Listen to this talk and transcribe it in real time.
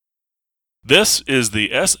This is the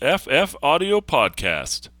SFF Audio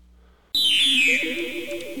Podcast.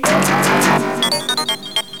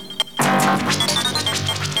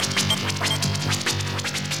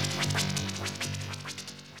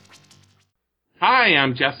 Hi,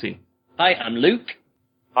 I'm Jesse. Hi, I'm Luke.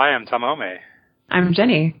 Hi, I'm Tamome. I'm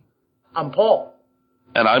Jenny. I'm Paul.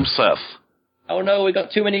 And I'm Seth. Oh no, we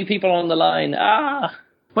got too many people on the line.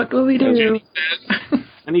 What will we do?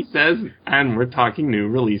 And we're talking new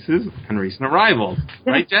releases and recent arrivals.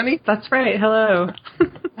 Right, Jenny? That's right. Hello.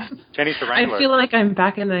 Jenny's the wrangler. I feel like I'm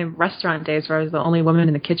back in the restaurant days where I was the only woman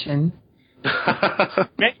in the kitchen.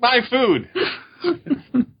 Make my food.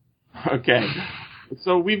 Okay.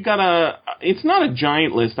 So we've got it's not a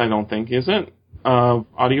giant list, I don't think, is it? Of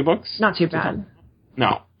audiobooks? Not too bad.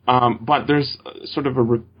 No. But there's sort of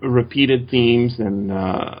repeated themes and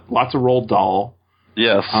lots of Roald Dahl.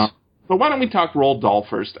 Yes. But why don't we talk Roald Dahl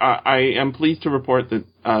first? I am pleased to report that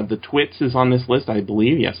the Twits is on this list, I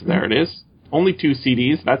believe. Yes, there it is. Only 2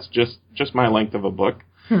 CDs. That's just my length of a book.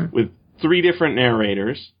 With 3 different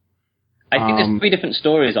narrators. I think there's 3 different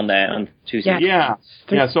stories on there on 2 CDs.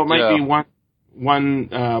 Yeah, so it might be one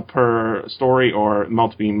per story or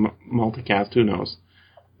multicast, who knows.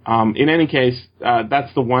 In any case,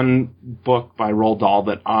 that's the one book by Roald Dahl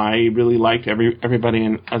that I really liked.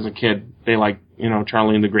 Everybody as a kid, they liked,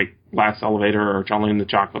 Charlie and the Great Glass Elevator or Charlie and the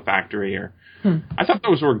Chocolate Factory. I thought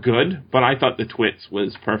those were good, but I thought the Twits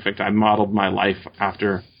was perfect. I modeled my life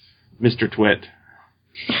after Mr. Twit.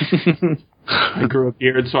 I grew a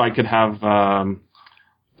beard so I could have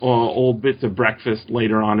old bits of breakfast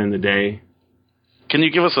later on in the day. Can you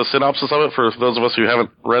give us a synopsis of it for those of us who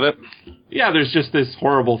haven't read it? Yeah, there's just this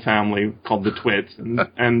horrible family called the Twits,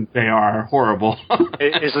 and they are horrible.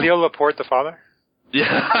 Is Leo Laporte the father?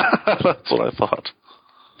 Yeah, that's what I thought.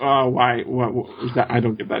 Why? What is that? I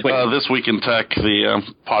don't get that. This Week in Tech, the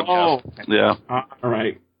podcast. Oh, yeah. All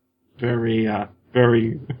right. Very,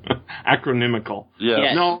 very acronymical. Yeah.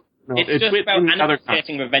 Yes. No, it's just about animals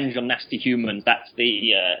getting revenge on nasty humans. That's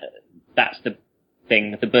the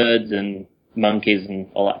thing. The birds and monkeys and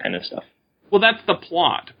all that kind of stuff. Well, that's the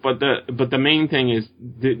plot, but the main thing is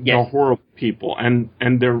they're horrible people, and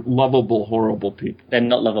they're lovable, horrible people. They're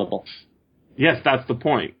not lovable. Yes, that's the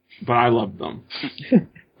point, but I love them.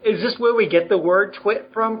 Is this where we get the word twit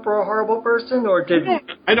from for a horrible person, or did...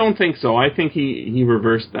 I don't think so. I think he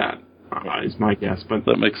reversed that, is my guess, but...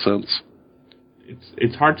 That makes sense.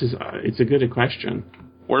 It's hard to... it's a good question.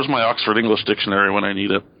 Where's my Oxford English Dictionary when I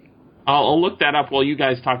need it? I'll look that up while you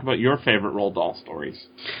guys talk about your favorite Roald Dahl stories.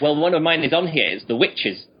 Well, one of mine is on here. It's The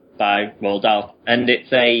Witches by Roald Dahl. And it's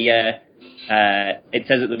it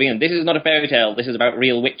says at the beginning, this is not a fairy tale, this is about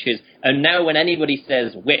real witches. And now when anybody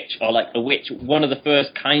says witch, or like a witch, one of the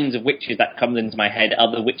first kinds of witches that comes into my head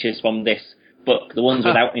are the witches from this book. The ones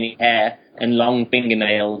without any hair and long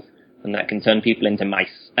fingernails, and that can turn people into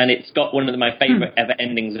mice. And it's got one of my favorite ever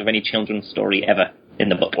endings of any children's story ever in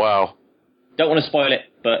the book. Wow. Don't want to spoil it,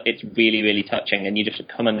 but it's really, really touching, and you just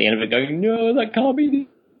come on the end of it going, no, that can't be.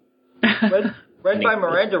 Read by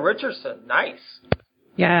Miranda Richardson. Nice.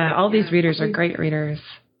 Yeah, all these readers are great readers.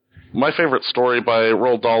 My favorite story by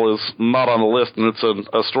Roald Dahl is not on the list, and it's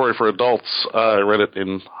a story for adults. I read it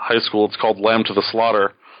in high school. It's called Lamb to the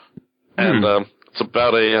Slaughter, and it's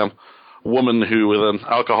about a woman who with an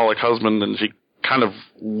alcoholic husband, and she kind of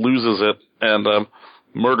loses it and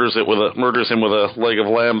murders him with a leg of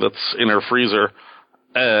lamb that's in her freezer.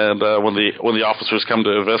 And when the officers come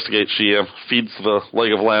to investigate, she feeds the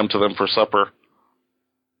leg of lamb to them for supper.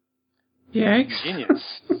 Yikes. Genius.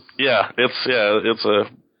 Yeah, it's a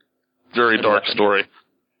very dark story.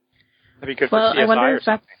 That'd be good for Well, CSI I wonder or if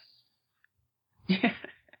that's...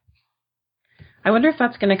 I wonder if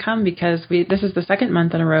that's going to come because this is the second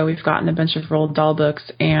month in a row we've gotten a bunch of Roald Dahl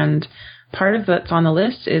books, and part of that's on the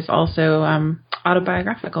list is also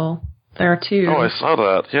autobiographical. There are 2. Oh, I saw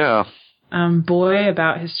that, yeah. Boy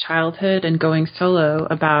about his childhood and Going Solo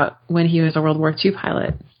about when he was a World War II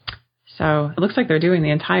pilot. So it looks like they're doing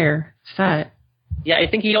the entire set. Yeah, I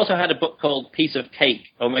think he also had a book called Piece of Cake,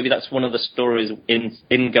 or maybe that's one of the stories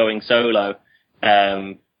in Going Solo,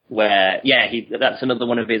 where, that's another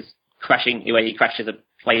one of his where he crashes a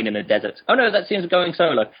plane in a desert. Oh no, that seems Going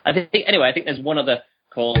Solo. I think there's one other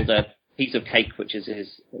called Piece of Cake, which is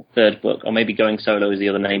his 3rd book, or maybe Going Solo is the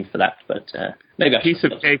other name for that, but maybe Piece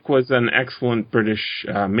of Cake was an excellent British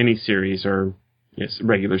miniseries, or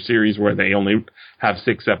regular series where they only have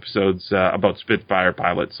 6 episodes about Spitfire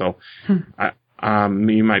pilots, so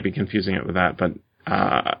you might be confusing it with that, but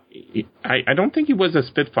I don't think he was a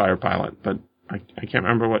Spitfire pilot, but I can't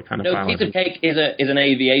remember what kind of pilot. No, Piece of Cake is an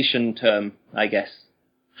aviation term, I guess.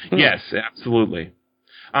 Yes, absolutely.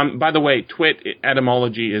 By the way, twit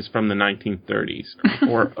etymology is from the 1930s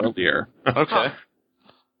or earlier. Okay.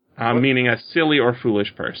 Meaning a silly or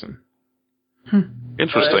foolish person.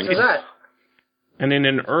 Interesting. What is that? And in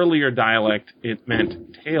an earlier dialect, it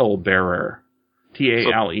meant tale bearer.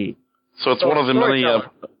 Tale. So it's one of the many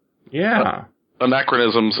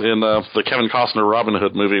anachronisms in the Kevin Costner Robin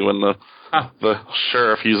Hood movie when the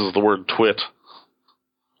sheriff uses the word twit.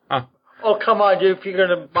 Oh, come on, if you're going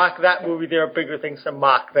to mock that movie, there are bigger things to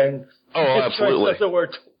mock than absolutely. the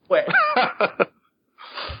word twit.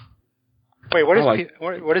 Wait,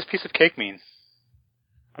 what does piece of cake mean?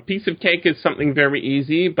 A piece of cake is something very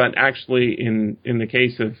easy, but actually in the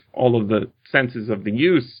case of all of the senses of the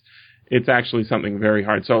use, it's actually something very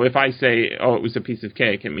hard. So if I say, oh, it was a piece of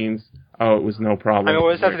cake, it means, oh, it was no problem. I mean,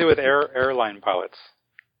 what does that have to do with airline pilots?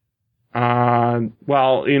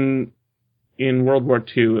 Well, in World War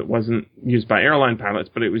II, it wasn't used by airline pilots,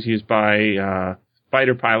 but it was used by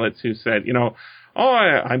fighter pilots who said,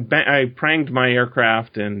 I pranged my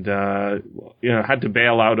aircraft and had to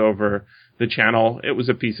bail out over the channel. It was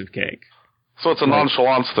a piece of cake. So it's a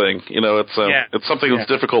nonchalance thing. It's something that's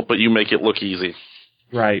difficult, but you make it look easy.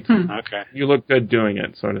 Right. Okay. You look good doing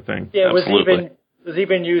it, sort of thing. Yeah, it was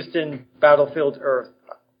even used in Battlefield Earth.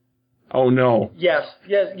 Oh no. Yes.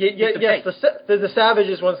 The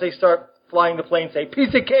savages, once they start flying the plane, say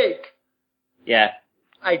 "piece of cake." Yeah.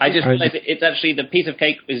 I just realized it's actually the piece of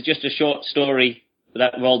cake is just a short story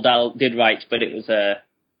that Roald Dahl did write, but it was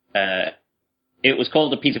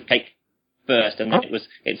called A Piece of Cake first, and then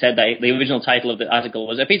it said that the original title of the article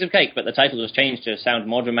was A Piece of Cake, but the title was changed to sound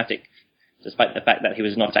more dramatic, despite the fact that he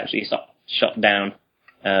was not actually shot down.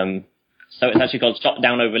 So it's actually called Shot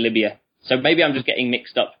Down Over Libya. So maybe I'm just getting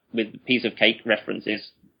mixed up with Piece of Cake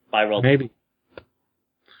references by Roald. Maybe.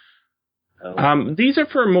 These are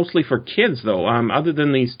mostly for kids, though. Other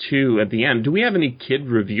than these two at the end, do we have any kid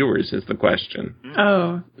reviewers? Is the question.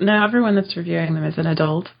 Oh no, everyone that's reviewing them is an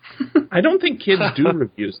adult. I don't think kids do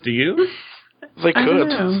reviews. Do you? They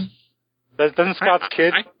could. Doesn't Scott's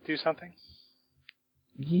kid do something?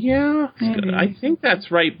 Yeah, I think that's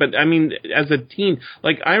right. But I mean, as a teen,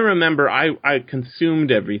 I remember I consumed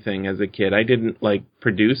everything as a kid. I didn't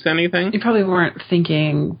produce anything. You probably weren't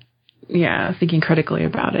thinking critically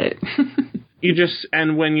about it. You just,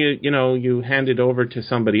 and when you hand it over to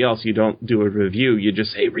somebody else, you don't do a review. You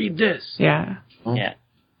just say, read this. Yeah. Oh. Yeah.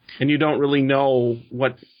 And you don't really know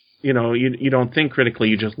what, you don't think critically.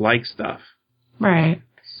 You just like stuff. Right.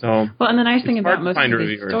 So. Well, and the nice thing about most of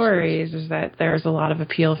these stories is that there's a lot of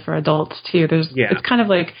appeal for adults too. It's kind of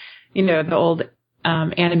like, the old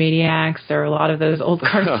Animaniacs or a lot of those old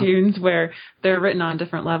cartoons where they're written on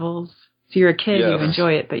different levels. So you're a kid, you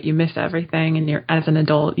enjoy it, but you miss everything, and as an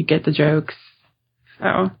adult, you get the jokes.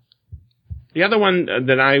 So. The other one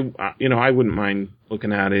that I wouldn't mind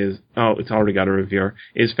looking at is, it's already got a reviewer,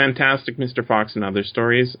 is Fantastic Mr. Fox and Other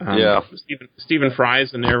Stories. Stephen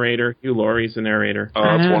Fry's the narrator. Hugh Laurie's the narrator. Oh,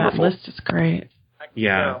 that's wonderful. That list is great.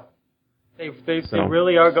 Yeah. They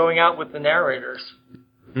really are going out with the narrators.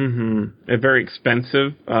 Mm-hmm. They're very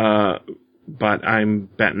expensive, but I'm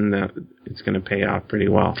betting that it's going to pay off pretty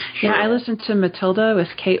well. Yeah, I listened to Matilda with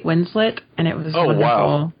Kate Winslet, and it was wonderful.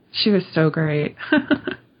 Wow. She was so great.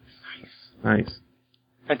 Nice.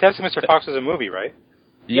 Fantastic Mr. Fox is a movie, right?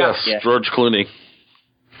 Yes, yeah. George Clooney.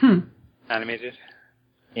 Animated?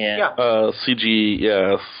 Yeah. CG,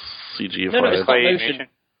 CG. No, stop motion.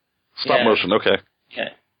 Stop motion, okay.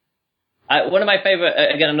 Yeah. One of my favorite,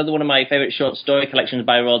 another one of my favorite short story collections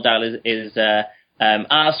by Roald Dahl is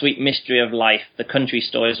Our Sweet Mystery of Life, The Country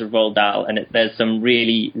Stories of Roald Dahl, and there's some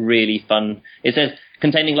really, really fun. It says,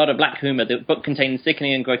 containing a lot of black humor, the book contains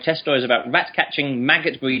sickening and grotesque stories about rat catching,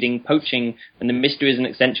 maggot breeding, poaching, and the mysteries and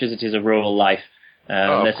eccentricities of rural life.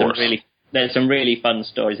 There's some really fun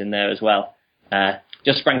stories in there as well.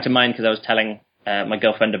 Just sprang to mind because I was telling my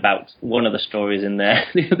girlfriend about one of the stories in there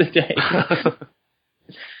the other day.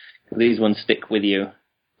 These ones stick with you.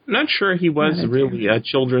 I'm not sure he was really a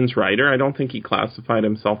children's writer. I don't think he classified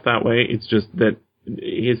himself that way. It's just that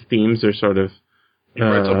his themes are sort of... He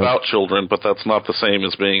writes about children, but that's not the same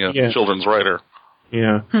as being a children's writer.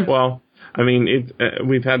 Yeah. Well, I mean,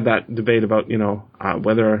 we've had that debate about,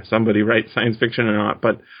 whether somebody writes science fiction or not,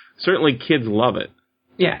 but certainly kids love it.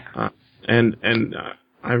 Yeah. And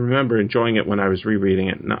I remember enjoying it when I was rereading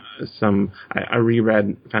it. I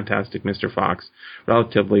reread Fantastic Mr. Fox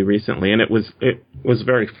relatively recently, and it was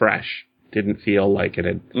very fresh. Didn't feel like it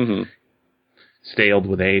had staled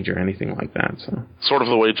with age or anything like that. So sort of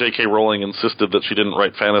the way J.K. Rowling insisted that she didn't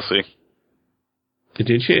write fantasy.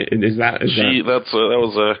 Did she? That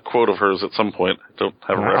was a quote of hers at some point. I don't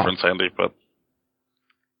have a reference handy, but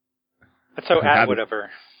That's so whatever.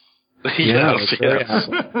 Yes.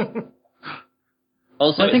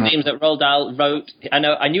 Also, it seems that Roald Dahl wrote.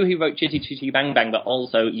 I knew he wrote Chitty Chitty Bang Bang, but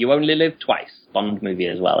also You Only Live Twice, Bond movie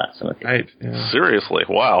as well. That's some of it. Right. Yeah. Seriously,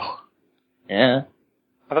 wow. Yeah.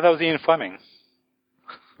 I thought that was Ian Fleming.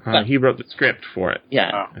 He wrote the script for it.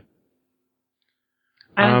 Yeah. Oh.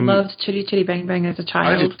 I loved Chitty Chitty Bang Bang as a child.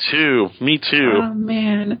 I did too. Me too. Oh,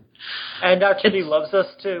 man. And now Chitty loves us,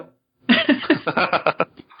 too.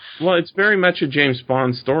 Well, it's very much a James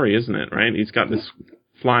Bond story, isn't it, right? He's got this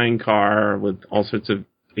flying car with all sorts of,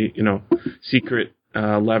 secret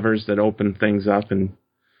levers that open things up and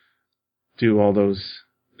do all those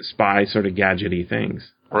spy sort of gadgety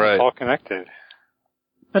things. Right. It's all connected.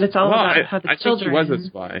 But it's all about how the children... I think he was a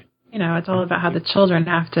spy. It's all about how the children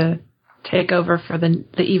have to take over for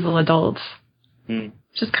the evil adults.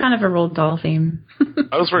 Which is kind of a Roald Dahl theme.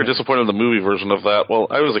 I was very disappointed in the movie version of that. Well,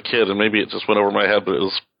 I was a kid, and maybe it just went over my head, but it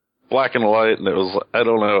was black and white, and it was, I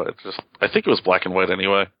don't know, I think it was black and white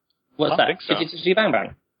anyway. What's that? Chitty Chitty Bang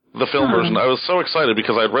Bang? The film version. I was so excited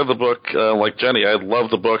because I'd read the book, like Jenny. I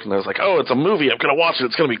loved the book, and I was like, oh, it's a movie. I'm going to watch it.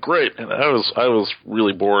 It's going to be great. And I was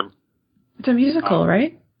really bored. It's a musical,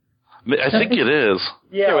 right? I think it is.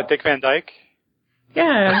 Yeah, with Dick Van Dyke.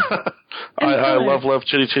 Yeah. I love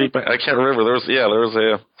Chitty Chitty Bang. I can't remember. There was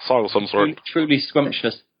a song of some sort. Truly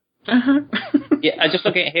scrumptious. Uh-huh. Yeah, I just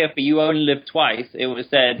looking at here for You Only Live Twice. It was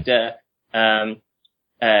said the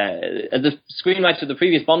screenwriter of the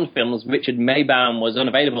previous Bond films, Richard Maybaum, was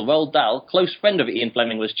unavailable. Roald Dahl, close friend of Ian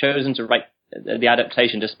Fleming, was chosen to write the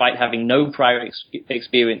adaptation despite having no prior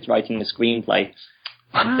experience writing a screenplay.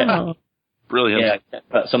 Wow. Brilliant. Yeah,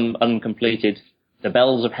 but some uncompleted. The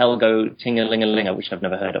Bells of Hell Go Ting-a-ling-a-ling, which I've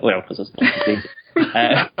never heard of. Well, because it's uncompleted.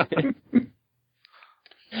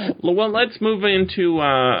 Well, let's move into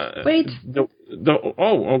Wait.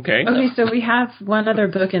 Okay. Okay, so we have one other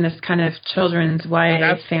book in this kind of children's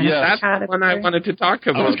YA fantasy that's category. the one I wanted to talk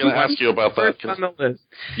about. I was going to ask you about that. On the list.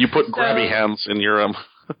 You put grabby hands in your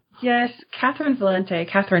Yes, Catherine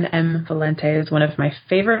M. Valente is one of my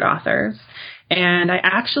favorite authors, and I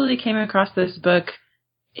actually came across this book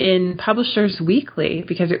in Publishers Weekly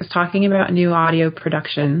because it was talking about new audio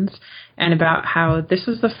productions and about how this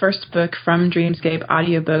was the first book from Dreamscape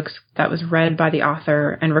Audiobooks that was read by the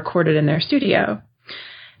author and recorded in their studio.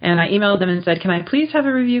 And I emailed them and said, can I please have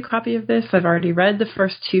a review copy of this? I've already read the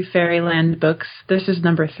first 2 Fairyland books. This is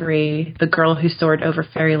number 3, The Girl Who Soared Over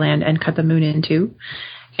Fairyland and Cut the Moon in Two.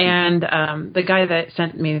 And the guy that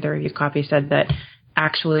sent me the review copy said that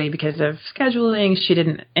actually, because of scheduling, she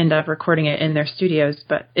didn't end up recording it in their studios,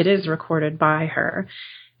 but it is recorded by her.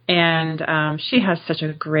 And she has such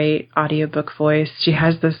a great audiobook voice. She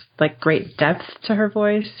has this great depth to her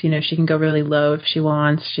voice. She can go really low if she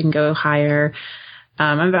wants. She can go higher.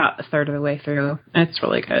 I'm about a third of the way through, and it's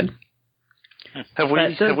really good. Have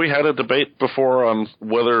we had a debate before on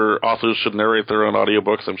whether authors should narrate their own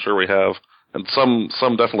audiobooks? I'm sure we have. And some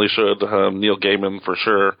definitely should. Neil Gaiman for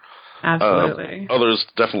sure. Absolutely. Others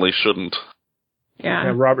definitely shouldn't.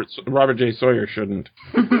 Yeah. Robert J. Sawyer shouldn't.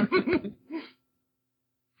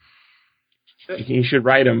 He should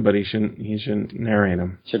write them, but he shouldn't narrate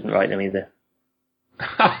them. Shouldn't write them either.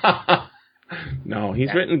 No,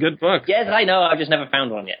 he's written good books. Yes, I know. I've just never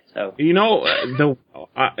found one yet. So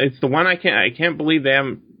it's the one I can't believe they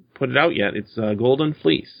haven't put it out yet. It's Golden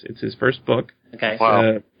Fleece. It's his first book. Okay.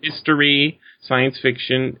 Wow. History, science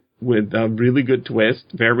fiction with a really good twist.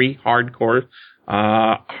 Very hardcore,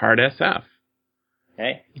 hard SF.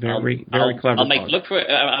 Okay. Very clever. I'll make a look for it.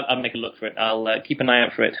 I'll make a look for it. I'll keep an eye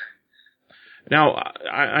out for it. Now,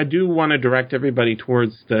 I do want to direct everybody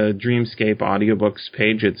towards the Dreamscape audiobooks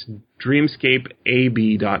page. It's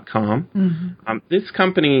dreamscapeab.com. Mm-hmm. This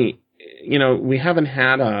company, we haven't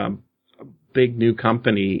had a big new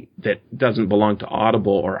company that doesn't belong to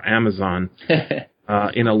Audible or Amazon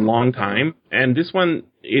in a long time. And this one,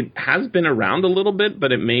 it has been around a little bit,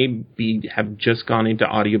 but it may have just gone into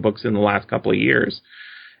audiobooks in the last couple of years.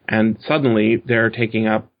 And suddenly they're taking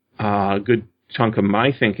up a good chunk of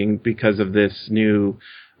my thinking because of this new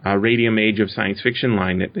Radium Age of Science Fiction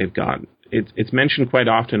line that they've got. It's mentioned quite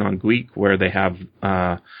often on Gweek, where they have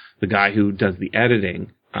the guy who does the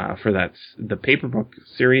editing for the paperbook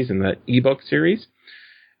series and the ebook series,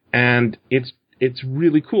 and it's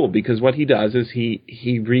really cool because what he does is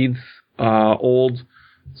he reads old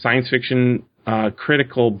science fiction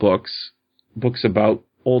critical books about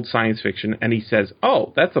old science fiction, and he says,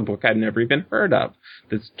 oh, that's a book I'd never even heard of.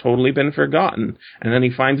 That's totally been forgotten. And then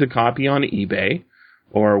he finds a copy on eBay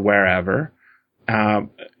or wherever, in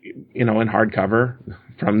hardcover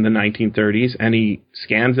from the 1930s, and he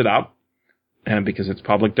scans it up, and because it's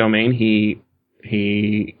public domain, he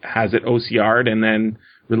he has it OCR'd and then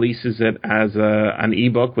releases it as an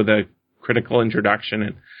ebook with a critical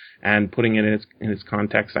introduction and putting it in its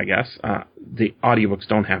context, I guess. The audiobooks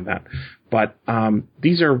don't have that. But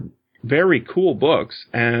these are very cool books,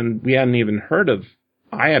 and I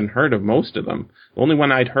hadn't heard of most of them. The only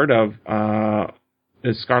one I'd heard of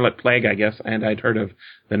is Scarlet Plague, I guess, and I'd heard of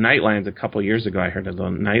the Nightlands a couple of years ago. I heard of the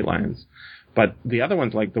Nightlands. But the other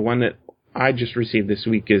ones, like the one that I just received this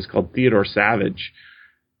week, is called Theodore Savage.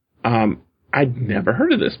 I'd never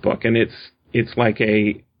heard of this book, and it's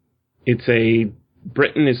a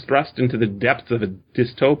Britain is thrust into the depths of a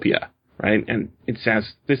dystopia, right? And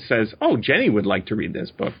this says, oh, Jenny would like to read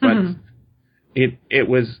this book, but it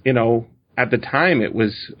was, at the time it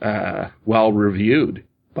was well reviewed,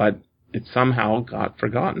 but it somehow got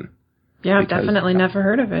forgotten. Yeah, I've definitely never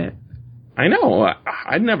heard of it. I know.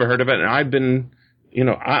 I'd never heard of it, and I've been,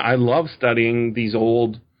 I love studying these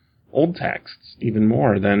old texts even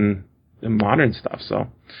more than the modern stuff. So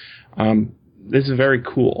this is very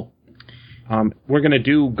cool. We're going to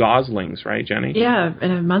do Goslings, right, Jenny? Yeah,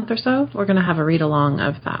 in a month or so, we're going to have a read-along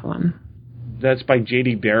of that one. That's by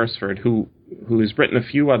J.D. Beresford, who has written a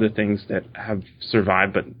few other things that have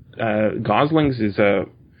survived, but Goslings is a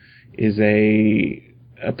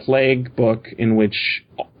plague book in which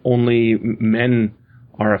only men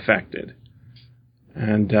are affected.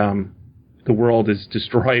 And the world is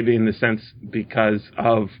destroyed in the sense because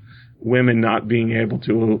of women not being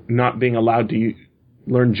allowed to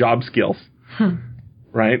learn job skills.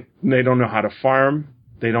 Right? They don't know how to farm.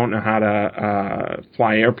 They don't know how to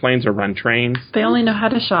fly airplanes or run trains. They only know how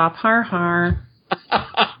to shop. Har har.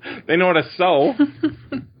 They know how to sew.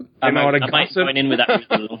 I might join in with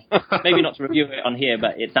that. Maybe not to review it on here,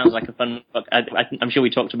 but it sounds like a fun book. I'm sure we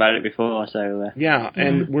talked about it before. So yeah,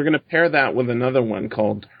 and we're going to pair that with another one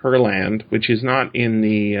called Herland, which is not in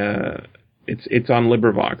the. It's on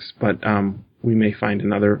LibriVox, but we may find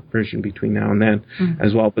another version between now and then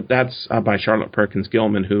as well. But that's by Charlotte Perkins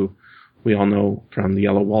Gilman, who we all know from The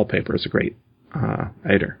Yellow Wallpaper is a great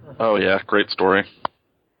writer. Oh, yeah. Great story.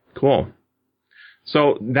 Cool.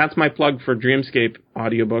 So that's my plug for Dreamscape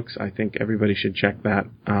audiobooks. I think everybody should check that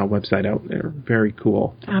website out. They're very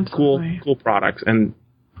cool. Absolutely. Cool products. And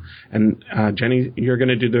Jenny, you're going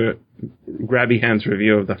to do the grabby hands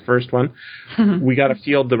review of the first one. We got to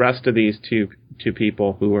field the rest of these two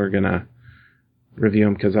people who are going to review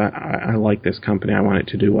them because I like this company. I want it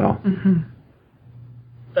to do well.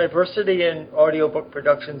 Diversity in audiobook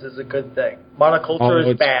productions is a good thing.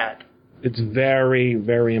 Monoculture is bad. It's very,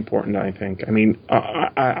 very important, I think. I mean,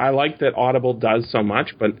 I like that Audible does so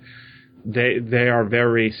much, but they are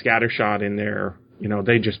very scattershot in their,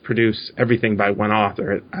 they just produce everything by one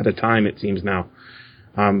author at a time, it seems now.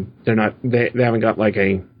 They haven't got like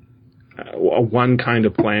a one kind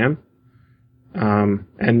of plan.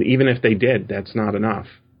 And even if they did, that's not enough.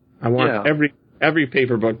 I want every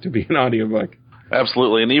paper book to be an audiobook.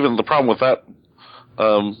 Absolutely. And even the problem with that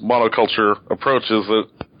monoculture approach is that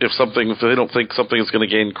if they don't think something is going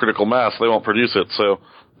to gain critical mass, they won't produce it. So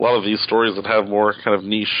a lot of these stories that have more kind of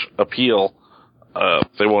niche appeal,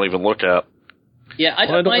 they won't even look at. Yeah, I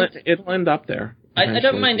don't mind. It'll end up there. I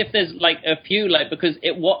don't mind if there's like a few, because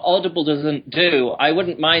what Audible doesn't do, I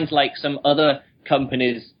wouldn't mind like some other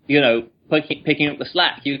companies, picking up the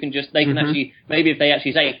slack. They can actually, maybe if they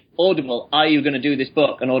actually say, Audible, are you going to do this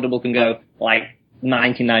book? And Audible can go,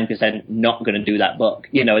 99% not going to do that book,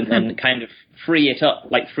 and then kind of free it up,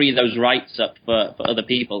 free those rights up for other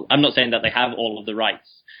people. I'm not saying that they have all of the rights,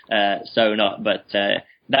 but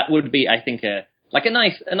that would be, I think, a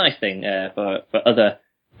nice thing for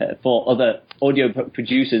other audio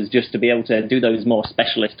producers, just to be able to do those more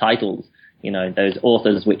specialist titles, those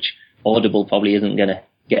authors which Audible probably isn't going to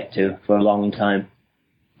get to for a long time.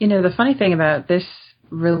 The funny thing about this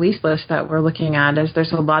release list that we're looking at is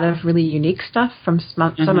there's a lot of really unique stuff from some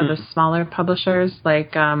of the smaller publishers.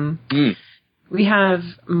 We have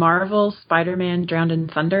Marvel Spider-Man Drowned in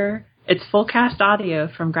Thunder. It's full cast audio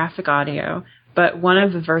from Graphic Audio, but one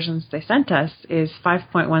of the versions they sent us is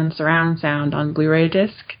 5.1 surround sound on Blu-ray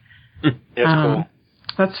disc. Cool.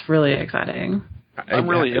 That's really exciting. I'm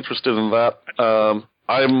really interested in that.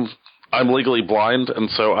 I'm legally blind, and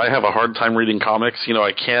so I have a hard time reading comics.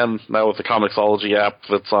 I can now with the Comixology app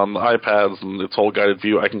that's on the iPads and its whole guided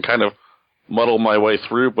view. I can kind of muddle my way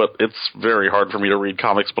through, but it's very hard for me to read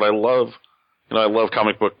comics. But I love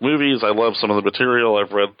comic book movies. I love some of the material.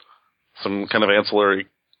 I've read some kind of ancillary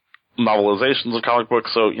novelizations of comic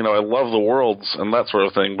books. So, I love the worlds and that sort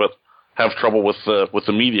of thing, but have trouble with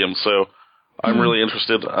the medium. So I'm really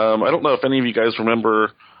interested. I don't know if any of you guys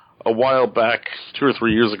remember a while back, 2 or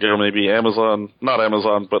 3 years ago, maybe not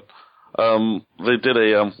Amazon, but they did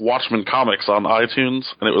a Watchmen Comics on iTunes,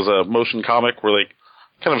 and it was a motion comic where they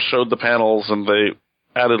kind of showed the panels and they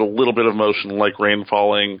added a little bit of motion, like rain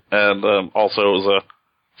falling, and also it was a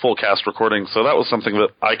full cast recording. So that was something that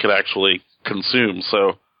I could actually consume.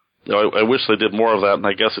 So I wish they did more of that, and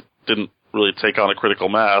I guess it didn't really take on a critical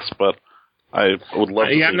mass, but I would love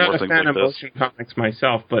to see more things like this. I'm not a fan of motion comics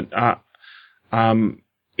myself, but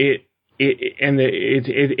it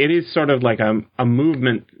is sort of like a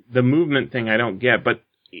movement. The movement thing I don't get, but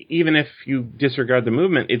even if you disregard the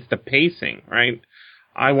movement, it's the pacing, right?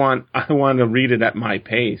 I want to read it at my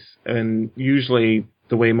pace, and usually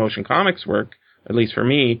the way motion comics work, at least for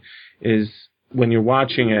me, is when you're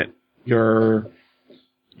watching it, you're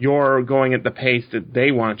going at the pace that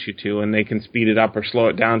they want you to, and they can speed it up or slow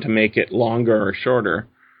it down to make it longer or shorter.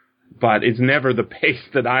 But it's never the pace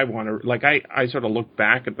that I want to. Like I sort of look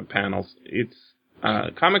back at the panels. It's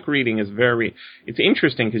comic reading is it's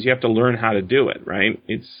interesting because you have to learn how to do it, right?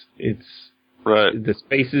 It's right. The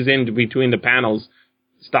spaces in between the panels,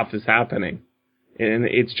 stuff is happening, and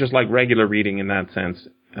it's just like regular reading in that sense,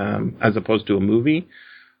 as opposed to a movie.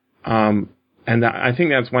 And I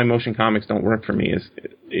think that's why motion comics don't work for me.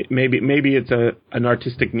 Maybe it's an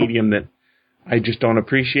artistic medium that I just don't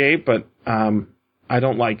appreciate, but I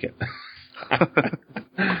don't like it.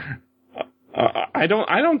 I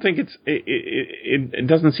don't think it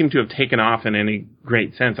doesn't seem to have taken off in any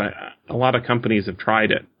great sense. A lot of companies have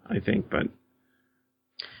tried it, I think, but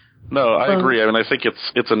no, I agree. I mean, I think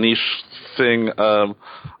it's a niche thing.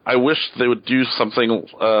 I wish they would do something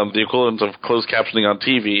the equivalent of closed captioning on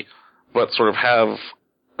TV, but sort of have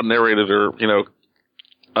a narrated or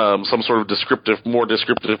some sort of more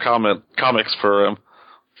descriptive comics for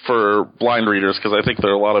blind readers, because I think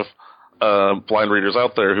there are a lot of blind readers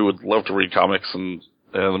out there who would love to read comics, and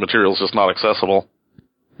the material's just not accessible.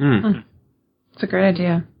 It's a great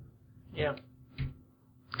idea. Yeah.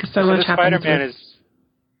 Because so much happens.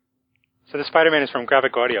 So the Spider-Man is from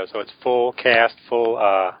Graphic Audio, so it's full cast, full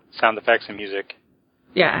sound effects and music.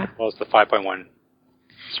 Yeah. As well as the 5.1 surround.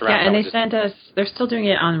 Yeah, and they sent us, they're still doing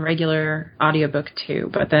it on regular audiobook too,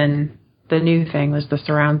 but then the new thing was the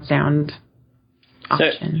surround sound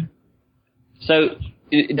option. So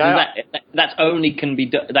that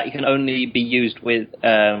can only be used with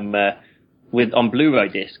on Blu-ray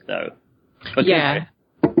disc though.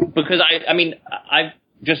 Because I've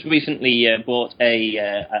just recently bought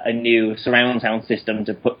a new surround sound system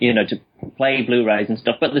to put to play Blu-rays and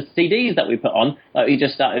stuff. But the CDs that we put on, like we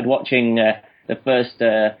just started watching the first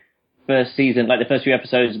season, like the first few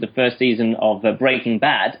episodes of the first season of Breaking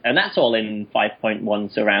Bad, and that's all in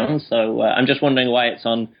 5.1 surround. So I'm just wondering why it's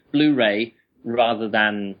on Blu-ray rather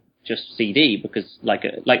than just CD, because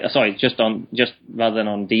just rather than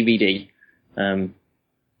on DVD.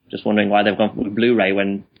 Just wondering why they've gone with Blu-ray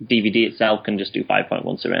when DVD itself can just do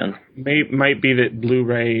 5.1 surround. Might be that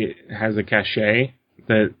Blu-ray has a cachet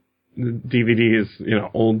that DVD is,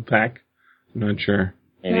 old tech. I'm not sure.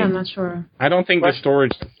 Maybe. Yeah, I'm not sure. I don't think the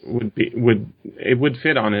storage would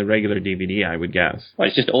fit on a regular DVD, I would guess. Well,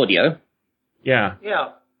 it's just audio. Yeah. Yeah.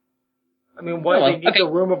 I mean, why do they need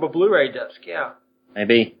the room of a Blu-ray disc? Yeah.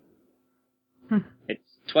 Maybe. It's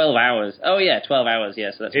 12 hours. Oh, yeah, 12 hours,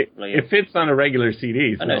 yeah. So that's it fits on a regular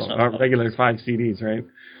CD, so, or regular 5 CDs, right?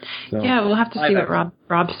 So. Yeah, we'll have to see what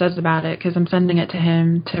Rob says about it, because I'm sending it to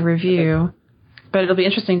him to review. But it'll be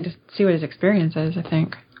interesting to see what his experience is, I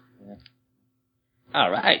think. Yeah. All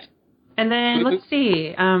right. And then, let's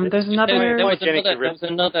see. There's another... There was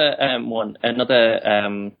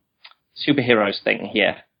another superheroes thing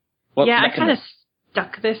here. I kind of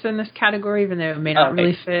stuck this in this category, even though it may not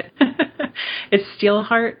really fit. It's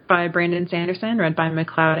Steelheart by Brandon Sanderson, read by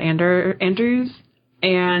McLeod Andrews.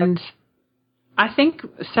 And I think,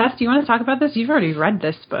 Seth, do you want to talk about this? You've already read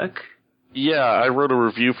this book. Yeah, I wrote a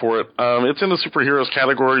review for it. It's in the superheroes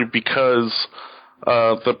category because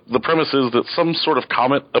the premise is that some sort of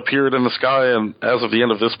comet appeared in the sky, and as of the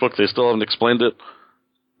end of this book, they still haven't explained it.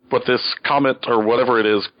 But this comet, or whatever it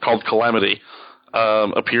is, called Calamity,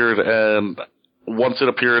 appeared, and once it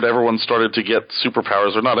appeared, everyone started to get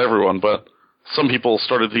superpowers, or not everyone, but some people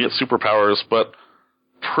started to get superpowers, but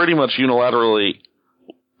pretty much unilaterally,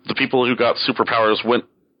 the people who got superpowers went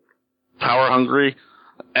power hungry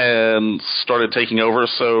and started taking over.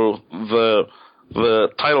 So the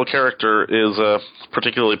title character is a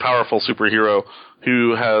particularly powerful superhero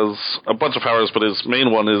who has a bunch of powers, but his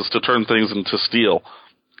main one is to turn things into steel.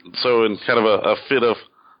 So in kind of a fit of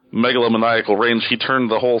megalomaniacal rage, he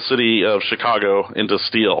turned the whole city of Chicago into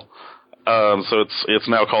steel. So it's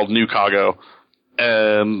now called New Chicago,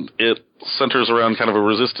 and it centers around kind of a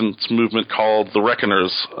resistance movement called the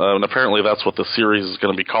Reckoners, and apparently that's what the series is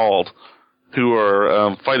going to be called, who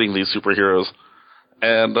are fighting these superheroes.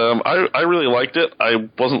 And I really liked it. I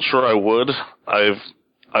wasn't sure I would.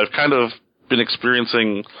 I've kind of been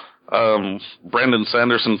experiencing Brandon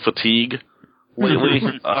Sanderson fatigue lately.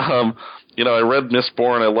 I read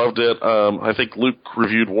Mistborn. I loved it. I think Luke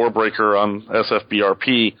reviewed Warbreaker on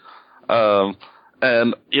SFBRP.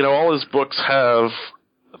 And, all his books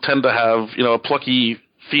tend to have, a plucky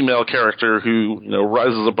female character who,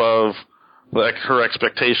 rises above her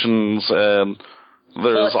expectations, and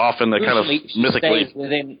there's often a kind of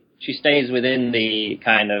mythically... She stays within the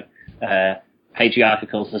kind of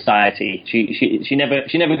patriarchal society. She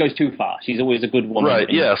never goes too far. She's always a good woman. Right,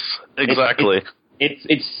 yes, exactly.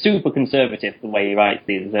 It's super conservative the way he writes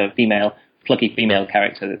these plucky female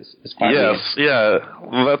characters. It's quite weird. Yeah,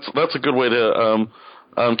 that's a good way to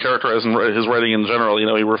characterize his writing in general.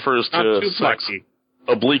 He refers to sex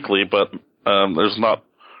obliquely, but there's not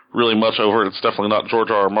really much over it. It's definitely not George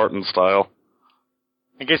R. R. Martin style.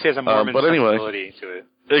 I guess he has a Mormon sensibility to it.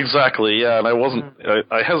 Exactly, yeah, and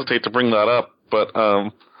I hesitate to bring that up, but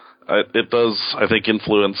it does, I think,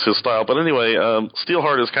 influence his style. But anyway,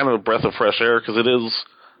 Steelheart is kind of a breath of fresh air, because it is,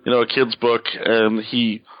 a kid's book, and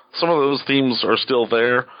some of those themes are still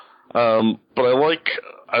there. But I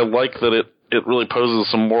like that it really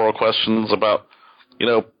poses some moral questions about,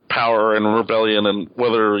 power and rebellion, and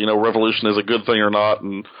whether, revolution is a good thing or not.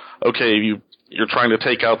 And okay, you're trying to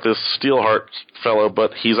take out this Steelheart fellow,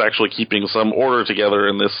 but he's actually keeping some order together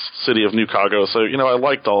in this city of New Chicago. So, I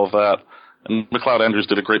liked all of that. And McLeod Andrews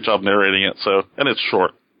did a great job narrating it. And it's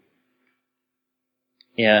short.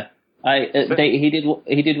 Yeah.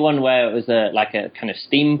 He did one where it was like a kind of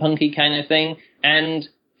steampunky kind of thing. And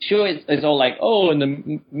sure, it's all like, and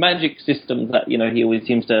the magic systems that, he always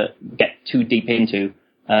seems to get too deep into.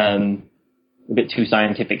 A bit too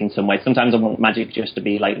scientific in some ways. Sometimes I want magic just to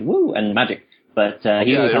be like, woo, and magic. But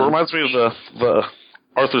it reminds me of the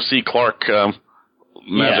Arthur C. Clarke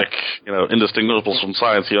magic, indistinguishable from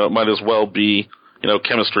science. It might as well be,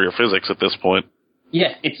 chemistry or physics at this point.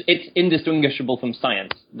 Yes, it's indistinguishable from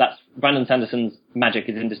science. That's Brandon Sanderson's magic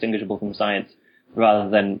is indistinguishable from science, rather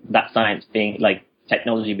than that science being like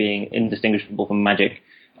technology being indistinguishable from magic.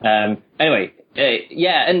 Anyway,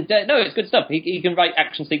 it's good stuff. He can write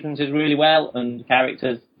action sequences really well, and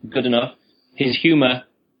characters good enough. His humor.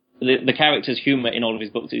 The character's humor in all of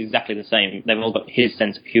his books is exactly the same. They've all got his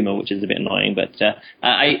sense of humor, which is a bit annoying. But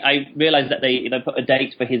I realised that they put a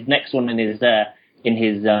date for his next one in his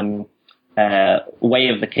Way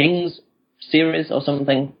of the Kings series or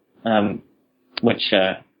something, which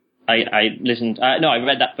I listened. I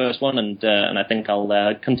read that first one, and I think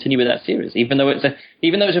I'll continue with that series. Even though it's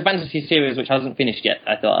a fantasy series which hasn't finished yet,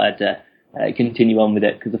 I thought I'd continue on with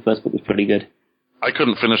it because the first book was pretty good. I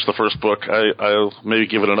couldn't finish the first book. I'll maybe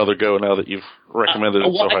give it another go now that you've recommended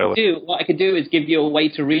it so highly. What I could do is give you a way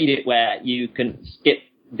to read it where you can skip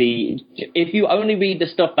if you only read the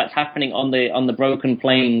stuff that's happening on the broken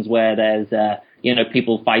plains where there's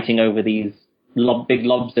people fighting over these big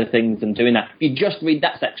lobster things and doing that. If you just read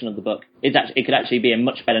that section of the book, it could actually be a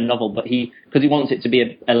much better novel. But because he wants it to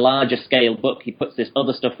be a larger scale book, he puts this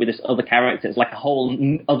other stuff with this other character. It's like a whole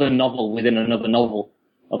other novel within another novel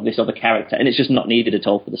of this other character, and it's just not needed at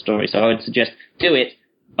all for the story. So I would suggest do it,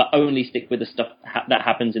 but only stick with the stuff that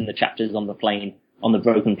happens in the chapters on the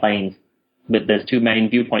broken plains. But there's two main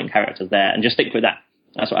viewpoint characters there, and just stick with that.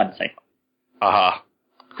 That's what I'd say. Aha.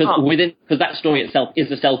 Because that story itself is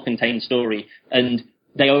a self-contained story, and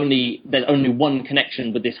there's only one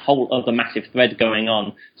connection with this whole other massive thread going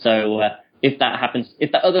on. So if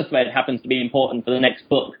that other thread happens to be important for the next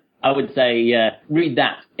book, I would say read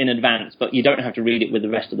that in advance, but you don't have to read it with the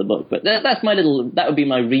rest of the book. But that would be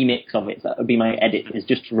my remix of it. That would be my edit, is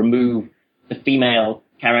just to remove the female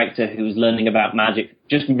character who's learning about magic.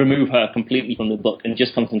 Just remove her completely from the book and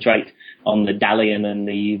just concentrate on the Dalian and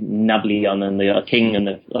the Nablion and the king and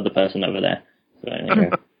the other person over there. So,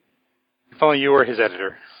 if only you were his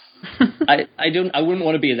editor. I wouldn't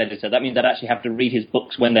want to be his editor. That means I'd actually have to read his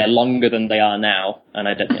books when they're longer than they are now, and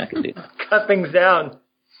I don't think I could do that. Cut things down.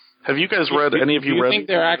 Have you guys read any of you? Do you read? think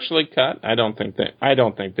they're actually cut? I don't think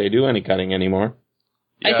they do any cutting anymore.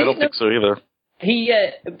 Yeah, I don't think so either.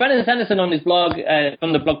 Brandon Sanderson on his blog,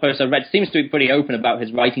 from the blog post I read, seems to be pretty open about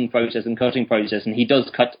his writing process and cutting process, and he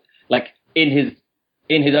does cut like in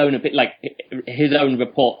his own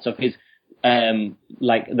reports of his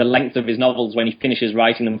like the length of his novels when he finishes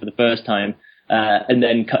writing them for the first time, and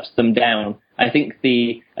then cuts them down. I think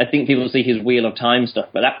people see his Wheel of Time stuff,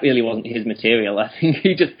 but that really wasn't his material. I think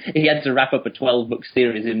he had to wrap up a 12-book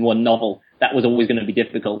series in one novel. That was always going to be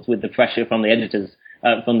difficult with the pressure from the editors,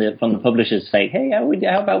 from the publishers saying, "Hey,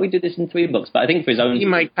 how about we do this in 3 books?" But I think for his own, he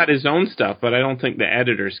might cut his own stuff, but I don't think the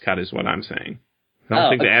editors cut, is what I'm saying. I don't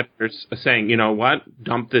think the editors are saying, you know what,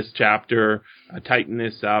 dump this chapter, tighten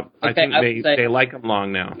this up. Okay, I think they like him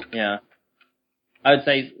long now. Yeah. I would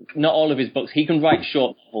say not all of his books. He can write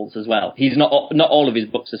short novels as well. He's not all of his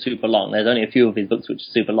books are super long. There's only a few of his books which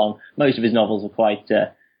are super long. Most of his novels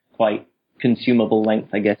are quite consumable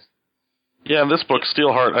length, I guess. Yeah, and this book,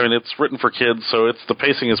 Steelheart, I mean, it's written for kids, so the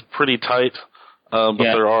pacing is pretty tight, but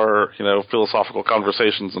there are, philosophical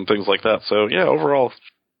conversations and things like that. So, yeah, overall,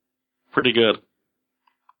 pretty good.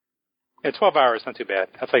 Yeah, 12 hours, not too bad.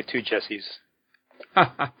 That's like 2 Jessies.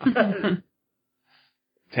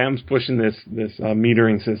 Tam's pushing this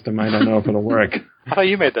metering system. I don't know if it'll work. I thought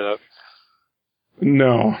you made that up.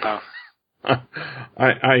 No. Oh.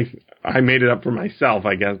 I made it up for myself,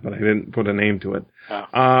 I guess, but I didn't put a name to it.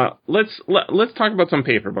 Oh. Let's talk about some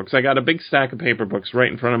paper books. I got a big stack of paper books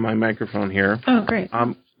right in front of my microphone here. Oh, great.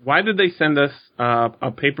 Why did they send us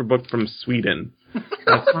a paper book from Sweden?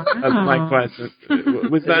 That's my question.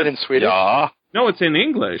 Was that in Sweden? Yeah. No, it's in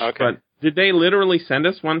English. Okay. But did they literally send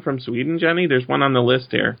us one from Sweden, Jenny? There's one on the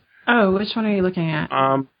list here. Oh, which one are you looking at?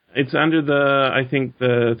 It's under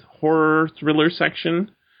the horror thriller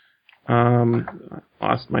section.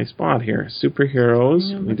 Lost my spot here.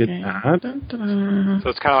 Superheroes. We did that. So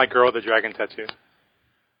it's kind of like Girl with the Dragon Tattoo.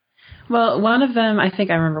 Well, one of them, I think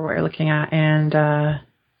I remember what you're looking at, and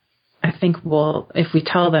I think if we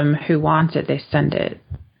tell them who wants it, they send it.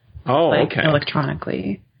 Oh, okay.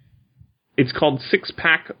 Electronically. It's called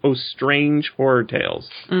 6-Pack O' Strange Horror Tales.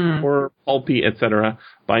 Horror, pulpy, etc.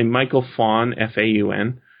 by Michael Faun,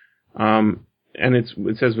 F-A-U-N. And it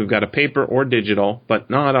says we've got a paper or digital, but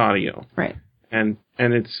not audio. Right. And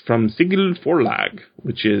it's from Sigil Forlag,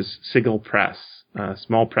 which is Sigil Press,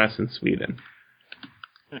 small press in Sweden.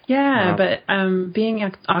 Yeah, but being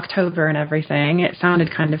October and everything, it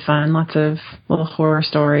sounded kind of fun. Lots of little horror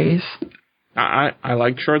stories. I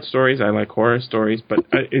like short stories. I like horror stories, but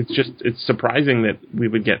it's surprising that we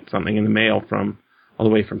would get something in the mail all the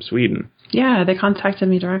way from Sweden. Yeah, they contacted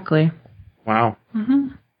me directly. Wow. Mm-hmm.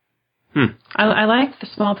 I like the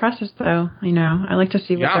small presses, though. I like to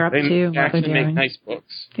see what they're up to. They what actually they're doing. make nice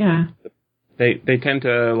books. Yeah. They tend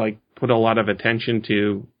to put a lot of attention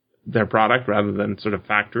to their product rather than sort of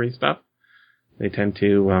factory stuff. They tend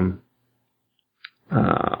to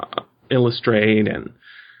illustrate and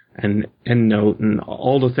note and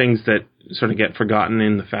all the things that sort of get forgotten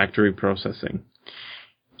in the factory processing.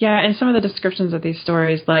 Yeah, and some of the descriptions of these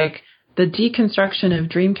stories, like the deconstruction of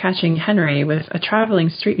dream-catching Henry with a traveling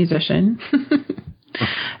street musician,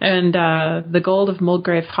 and the gold of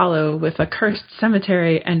Mulgrave Hollow with a cursed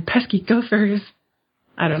cemetery and pesky gophers.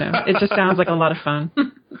 I don't know. It just sounds like a lot of fun.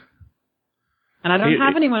 And I don't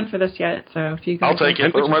have anyone for this yet, so if you guys... I'll take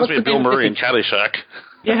it. It reminds me of Bill Murray in Caddyshack.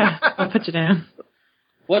 Yeah, I'll put you down.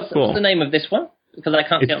 What's the name of this one? Because I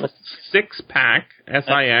can't see on the... 6-Pack,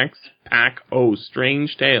 S-I-X, Pack O,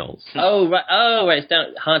 Strange Tales. Oh, right. It's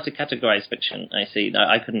down, hard to categorize fiction. I see. No,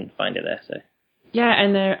 I couldn't find it there, so... Yeah,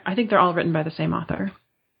 and I think they're all written by the same author.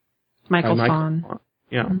 Michael Faun.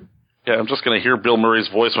 Yeah. Yeah, I'm just going to hear Bill Murray's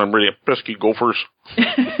voice when I'm reading Pesky Gophers.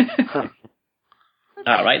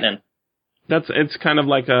 All right, then. It's kind of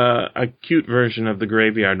like a cute version of The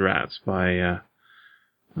Graveyard Rats by...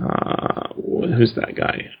 who's that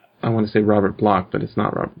guy? I want to say Robert Bloch, but it's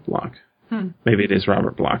not Robert Bloch. Maybe it is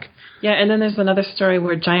Robert Bloch. Yeah, and then there's another story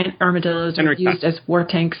where giant armadillos are used as war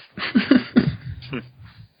tanks.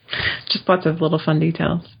 Just lots of little fun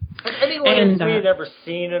details. Has anyone in Sweden ever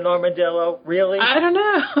seen an armadillo? Really? I don't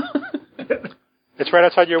know. It's right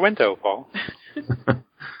outside your window, Paul.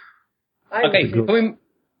 Okay,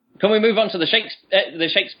 can we move on to the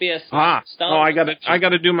Shakespeare style? I got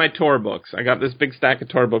to do my tour books. I got this big stack of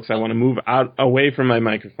tour books. I want to move away from my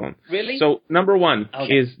microphone. Really? So number one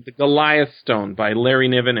is The Goliath Stone by Larry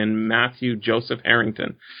Niven and Matthew Joseph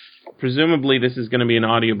Harrington. Presumably this is going to be an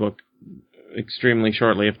audiobook extremely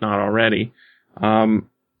shortly, if not already.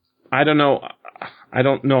 I don't know. I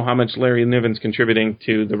don't know how much Larry Niven's contributing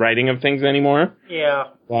to the writing of things anymore. Yeah.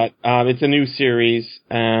 But it's a new series,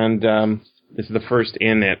 and this is the first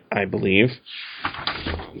in it, I believe.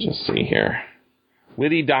 Just see here.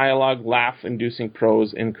 Witty dialogue, laugh-inducing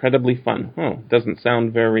prose, incredibly fun. Doesn't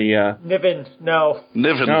sound very... Niven, no.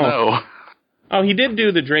 No. Oh, he did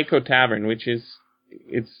do the Draco Tavern, which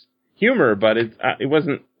it's humor, but it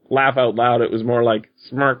wasn't laugh out loud. It was more like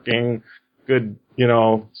smirking, good,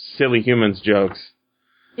 silly humans jokes.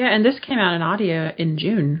 Yeah, and this came out in audio in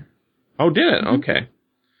June. Oh, did it? Mm-hmm. Okay.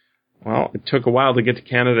 Well, it took a while to get to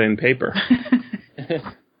Canada in paper.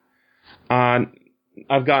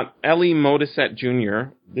 I've got Ellie Modisette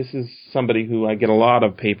Jr. This is somebody who I get a lot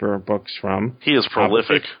of paper books from. He is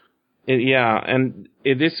prolific.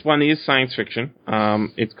 This one is science fiction.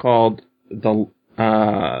 It's called The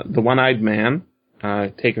One-Eyed Man,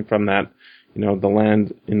 taken from that, the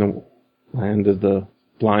land of the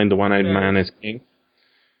blind, the one-eyed man is king.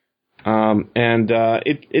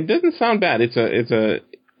 It doesn't sound bad. It's a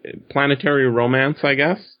planetary romance, I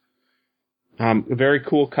guess. A very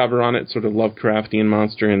cool cover on it, sort of Lovecraftian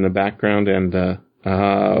monster in the background, and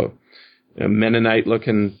a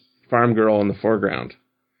Mennonite-looking farm girl in the foreground.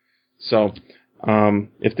 So,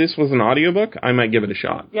 if this was an audiobook, I might give it a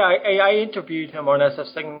shot. Yeah, I interviewed him on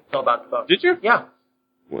SF Signal about the book. Did you? Yeah.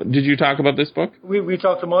 Did you talk about this book? We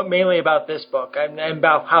talked mainly about this book and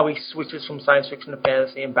about how he switches from science fiction to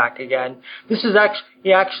fantasy and back again. This is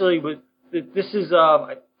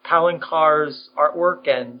Palancar's artwork,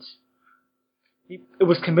 and it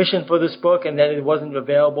was commissioned for this book, and then it wasn't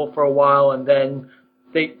available for a while, and then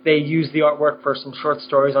they used the artwork for some short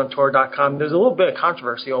stories on Tor.com. There's a little bit of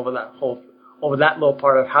controversy over that little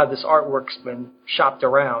part of how this artwork's been shopped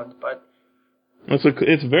around, but it's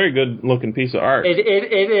a very good looking piece of art. It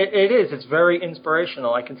is. It's very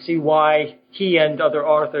inspirational. I can see why he and other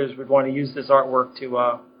authors would want to use this artwork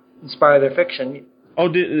to inspire their fiction.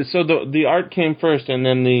 Oh, so the art came first, and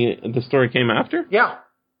then the story came after? Yeah.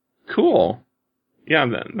 Cool. Yeah,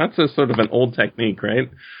 that's a sort of an old technique, right?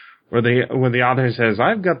 Where the author says,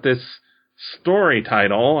 "I've got this story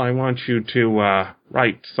title. I want you to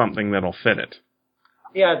write something that'll fit it."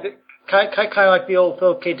 Yeah, kind of like the old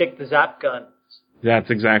Philip K. Dick, the Zap Gun.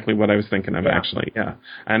 That's exactly what I was thinking of, actually. Yeah,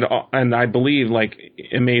 and I believe, like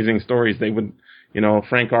Amazing Stories, they would,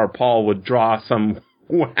 Frank R. Paul would draw some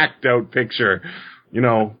whacked out picture,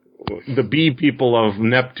 the bee people of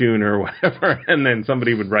Neptune or whatever, and then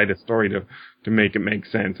somebody would write a story to make it make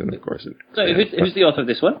sense, and of course it. So who's the author of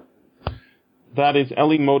this one? That is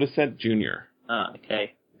Ellie Modisette Jr. Ah,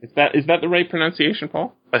 okay. Is that the right pronunciation,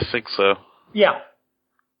 Paul? I think so. Yeah.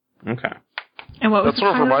 Okay. And what was that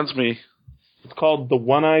sort of reminds me? It's called The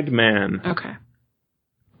One-Eyed Man. Okay.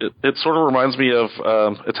 It sort of reminds me of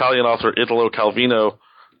Italian author Italo Calvino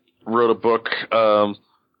wrote a book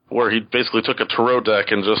where he basically took a tarot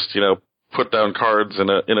deck and just put down cards in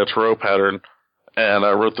a tarot pattern, and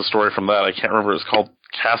I wrote the story from that. I can't remember. It's called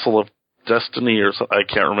Castle of Destiny or something. I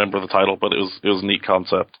can't remember the title, but it was a neat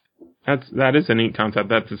concept. That is a neat concept.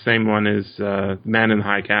 That's the same one as Man in the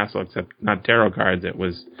High Castle, except not tarot cards. It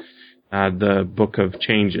was the Book of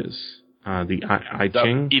Changes. The I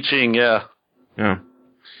Ching? I Ching, yeah. Yeah.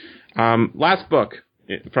 Last book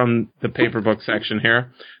from the paper book section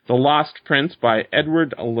here. The Lost Prince by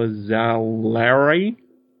Edward Lazzari.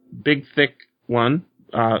 Big, thick one.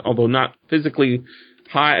 Although not physically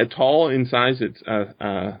tall in size. It's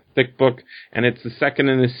a thick book. And it's the second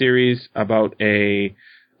in the series about a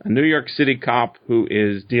New York City cop who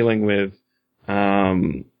is dealing with, how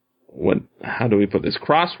do we put this?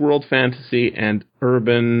 Cross-world fantasy and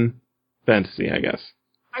urban fantasy, I guess.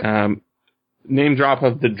 Name drop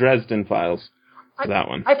of the Dresden Files for that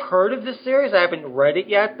one. I've heard of this series. I haven't read it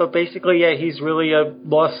yet, but basically, he's really a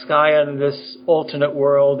lost guy in this alternate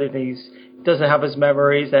world, and he doesn't have his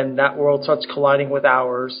memories, and that world starts colliding with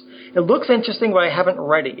ours. It looks interesting, but I haven't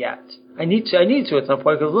read it yet. I need to at some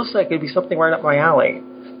point, because it looks like it'd be something right up my alley.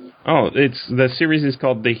 Oh, the series is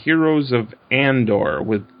called The Heroes of Andor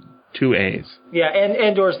with 2 A's. Yeah, and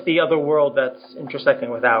Andor's the other world that's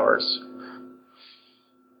intersecting with ours.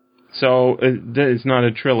 So it's not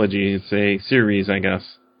a trilogy; it's a series, I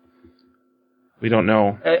guess. We don't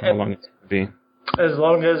know how long it's going to be. As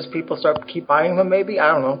long as people keep buying them, maybe?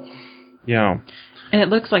 I don't know. Yeah. And it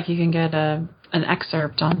looks like you can get an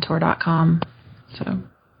excerpt on Tor.com, so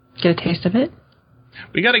get a taste of it.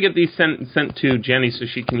 We got to get these sent to Jenny so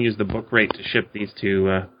she can use the book rate to ship these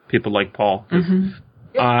to people like Paul.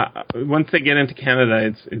 Mm-hmm. Once they get into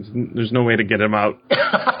Canada, there's no way to get them out.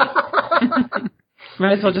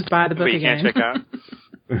 Might as well just buy the book again. You can't check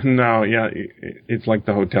out? No, yeah, it's like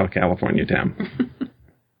the Hotel California tab.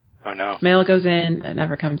 Oh, no. Mail goes in, it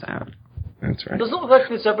never comes out. That's right. It doesn't look like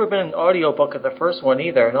there's ever been an audiobook of the first one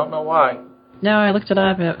either. I don't know why. No, I looked it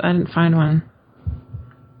up. I didn't find one.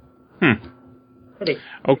 Pretty.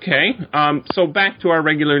 Okay, so back to our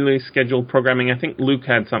regularly scheduled programming. I think Luke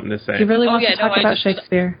had something to say. He really wants to talk about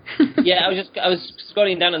Shakespeare. Yeah, I was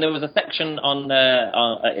scrolling down, and there was a section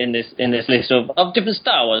in this list of different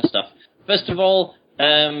Star Wars stuff. First of all,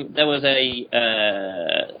 There was a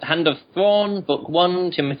Hand of Thrawn, Book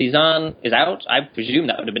 1, Timothy Zahn is out. I presume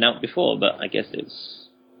that would have been out before, but I guess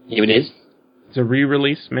here it is. It's a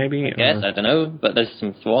re-release, maybe? I guess, I don't know, but there's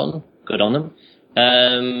some Thrawn. Good on them.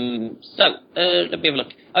 Let me have a look.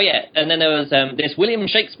 Oh, yeah, and then there was this William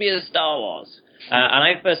Shakespeare's Star Wars. And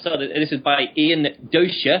I first saw this is by Ian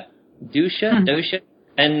Dosher. Dosher?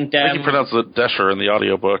 And, I think you pronounce it Desher in the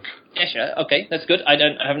audiobook. Desher, okay, that's good. I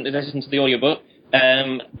haven't listened to the audiobook.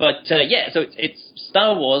 So it's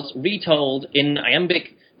Star Wars retold in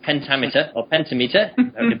iambic pentameter, or pentameter,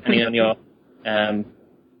 depending on your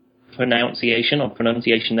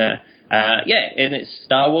pronunciation there. And it's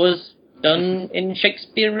Star Wars done in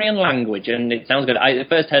Shakespearean language, and it sounds good. I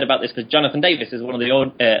first heard about this because Jonathan Davis is one of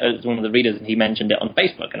the readers, and he mentioned it on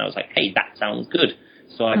Facebook, and I was like, hey, that sounds good.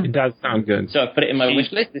 So it does sound good. So I put it in my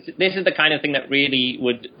wish list. This is the kind of thing that really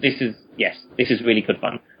this is really good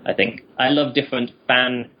fun, I think. I love different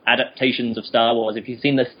fan adaptations of Star Wars. If you've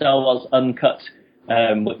seen the Star Wars Uncut,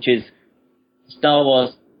 which is Star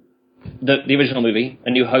Wars, the original movie,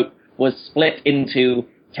 A New Hope, was split into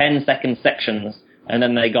 10-second sections, and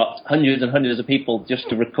then they got hundreds and hundreds of people just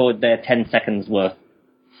to record their 10 seconds worth.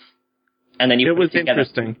 And then it was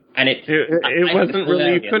interesting, and it wasn't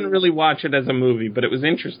really. You couldn't really watch it as a movie, but it was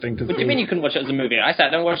interesting to see. What do you mean you couldn't watch it as a movie? I sat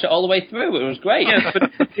down and watched it all the way through. It was great. Yes, but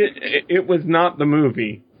it was not the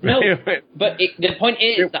movie. No, but the point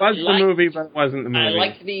is it was the movie, but it wasn't the movie. I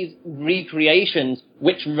like these recreations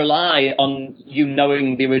which rely on you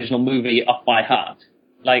knowing the original movie off by heart.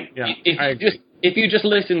 Like if you just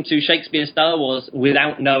listen to Shakespeare's Star Wars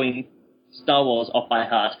without knowing Star Wars off by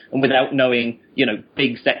heart, and without knowing,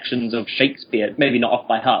 big sections of Shakespeare, maybe not off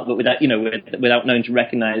by heart, but without knowing to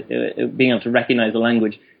recognize, being able to recognize the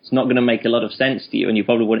language, it's not going to make a lot of sense to you, and you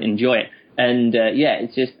probably wouldn't enjoy it. And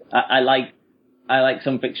it's just I like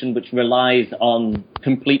some fiction which relies on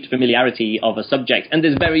complete familiarity of a subject, and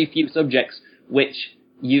there's very few subjects which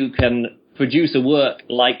you can produce a work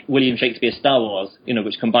like William Shakespeare's Star Wars,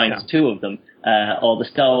 which combines two of them, or the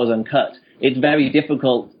Star Wars Uncut. It's very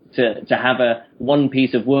difficult to have one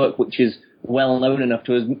piece of work which is well known enough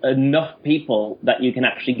to enough people that you can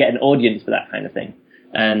actually get an audience for that kind of thing.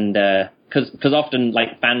 And because often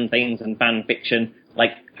like fan things and fan fiction,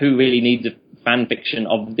 like who really needs a fan fiction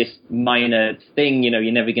of this minor thing?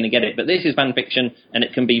 You're never going to get it. But this is fan fiction, and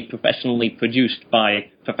it can be professionally produced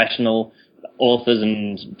by professional authors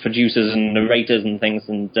and producers and narrators and things.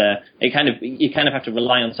 And you kind of have to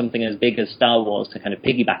rely on something as big as Star Wars to kind of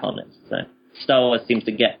piggyback on it. So Star Wars seems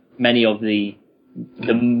to get many of the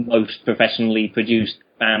most professionally produced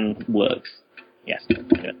fan works. Yes.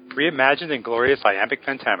 Yeah. Reimagined in glorious iambic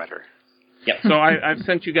pentameter. Yep. So I've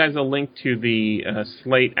sent you guys a link to the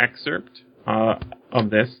Slate excerpt of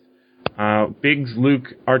this. Biggs,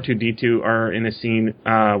 Luke, R2-D2 are in a scene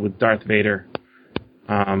with Darth Vader.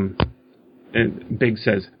 And Biggs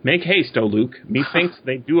says, "Make haste, O Luke. Methinks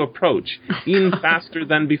they do approach, e'en faster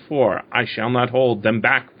than before. I shall not hold them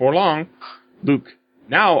back for long." Luke,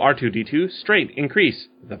 "Now, R2-D2, straight increase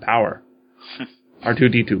the power."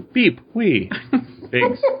 R2-D2, "Beep, wee."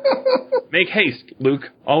 Biggs, "Make haste,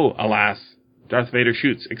 Luke." Oh, alas. Darth Vader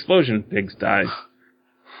shoots. Explosion. Biggs dies.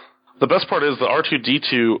 The best part is the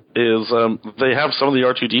R2-D2 is, they have some of the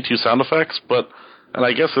R2-D2 sound effects, and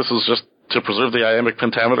I guess this is just to preserve the iambic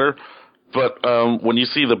pentameter, but when you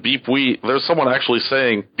see the beep wee, there's someone actually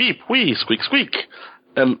saying beep wee, squeak squeak,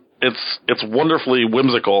 and it's wonderfully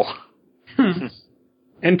whimsical.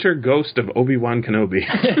 Enter Ghost of Obi-Wan Kenobi.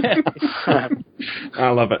 I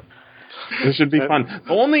love it. This should be fun.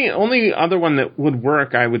 The only other one that would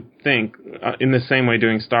work, I would think, in the same way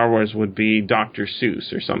doing Star Wars would be Dr.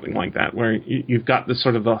 Seuss or something like that, where you've got this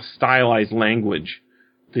sort of a stylized language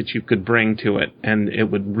that you could bring to it, and it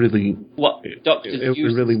would really... What? Dr. Seuss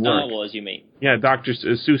would really Star work. Wars, you mean? Yeah, Dr.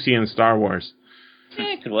 Seussian Star Wars.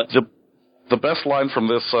 Yeah, it could work. The best line from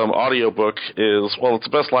this audiobook is, well, it's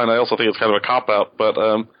the best line. I also think it's kind of a cop-out, but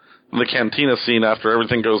in the cantina scene after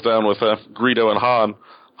everything goes down with Greedo and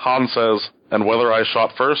Han says, "And whether I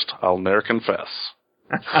shot first, I'll ne'er confess."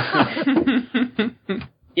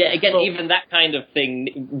 Yeah, again, even that kind of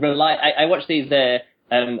thing. I watch these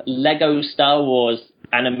Lego Star Wars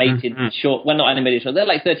animated short. Well, not animated short. They're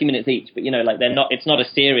like 30 minutes each, but they're not. It's not a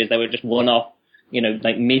series. They were just one-off,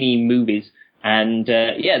 like mini movies. And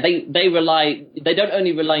they rely. They don't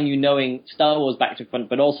only rely on you knowing Star Wars back to front,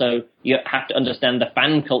 but also you have to understand the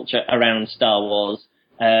fan culture around Star Wars.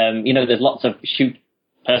 There's lots of shoot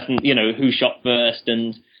person, who shot first,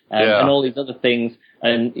 and all these other things,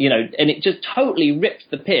 and it just totally rips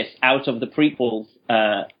the piss out of the prequels,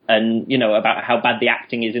 and about how bad the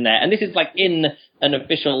acting is in there. And this is like in an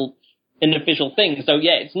official unofficial thing. So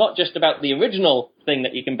yeah, it's not just about the original thing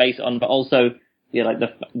that you can base it on, but also like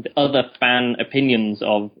the other fan opinions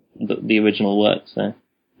of the original work. So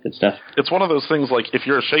good stuff. It's one of those things like if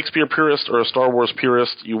you're a Shakespeare purist or a Star Wars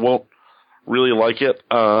purist, you won't really like it.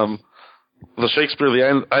 The Shakespeare,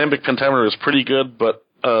 the iambic pentameter is pretty good, but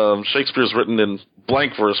Shakespeare's written in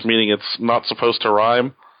blank verse, meaning it's not supposed to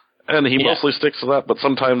rhyme. And he mostly sticks to that, but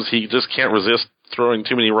sometimes he just can't resist throwing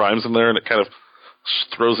too many rhymes in there, and it kind of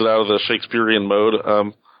throws it out of the Shakespearean mode.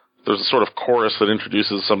 There's a sort of chorus that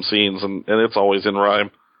introduces some scenes, and it's always in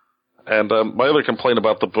rhyme. And my other complaint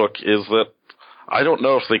about the book is that I don't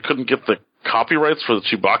know if they couldn't get the copyrights for the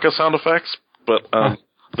Chewbacca sound effects, but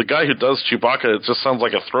the guy who does Chewbacca, it just sounds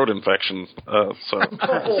like a throat infection. So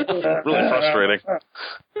it's really frustrating.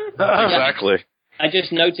 Exactly. I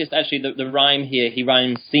just noticed actually the rhyme here. He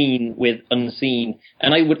rhymes seen with unseen,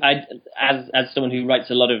 and as someone who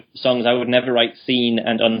writes a lot of songs, I would never write seen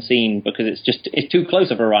and unseen because it's too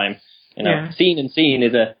close of a rhyme. You know, seen and seen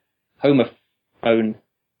is a homophone.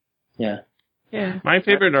 Yeah. Yeah. My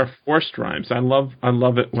favorite are forced rhymes. I love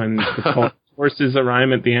it when the poet forces a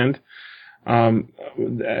rhyme at the end.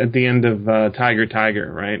 At the end of Tiger,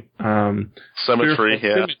 Tiger, right? Symmetry,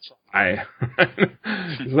 yeah.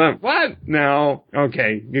 What? No.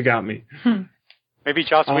 Okay, you got me. Maybe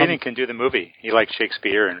Joss Whedon can do the movie. He likes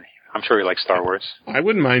Shakespeare, and I'm sure he likes Star Wars. I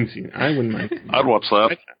wouldn't mind seeing it. I'd watch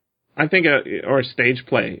that. I think a stage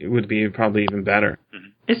play would be probably even better.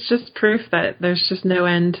 It's just proof that there's just no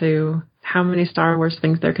end to how many Star Wars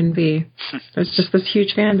things there can be. There's just this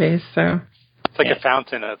huge fan base, so... It's like a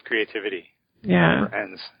fountain of creativity. Yeah. Never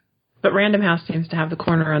ends. But Random House seems to have the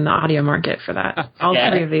corner on the audio market for that. All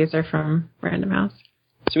three of these are from Random House.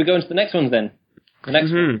 So we go into the next ones then? The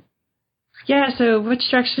next one. Yeah, so which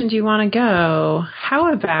direction do you want to go?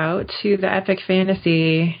 How about to the epic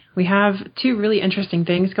fantasy? We have two really interesting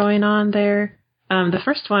things going on there. The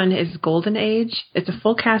first one is Golden Age. It's a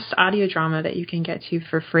full cast audio drama that you can get to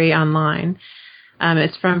for free online.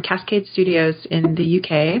 It's from Cascade Studios in the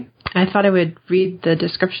UK. I thought I would read the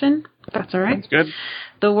description, if that's all right. That's good.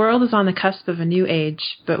 The world is on the cusp of a new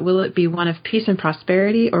age, but will it be one of peace and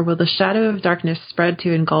prosperity, or will the shadow of darkness spread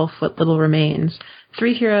to engulf what little remains?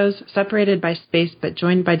 Three heroes, separated by space but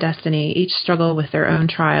joined by destiny, each struggle with their own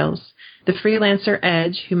trials. The freelancer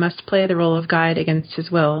Edge, who must play the role of guide against his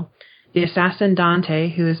will. The assassin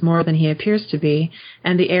Dante, who is more than he appears to be,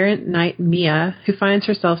 and the errant knight Mia, who finds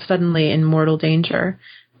herself suddenly in mortal danger.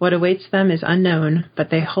 What awaits them is unknown, but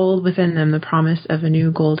they hold within them the promise of a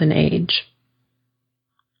new golden age.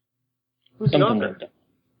 Who's the author?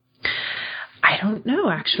 I don't know,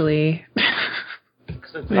 actually.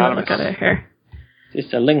 Let me look at it here.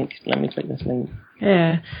 It's a link. Let me click this link.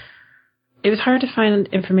 Yeah. It was hard to find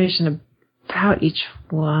information about each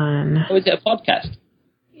one. Oh, is it a podcast?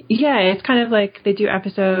 Yeah, it's kind of like they do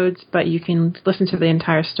episodes, but you can listen to the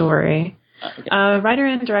entire story. Okay. Writer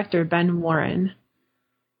and director Ben Warren.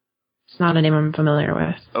 It's not a name I'm familiar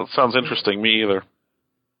with. That sounds interesting. Me either.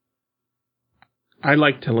 I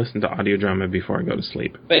like to listen to audio drama before I go to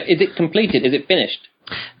sleep. But is it completed? Is it finished?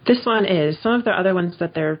 This one is. Some of the other ones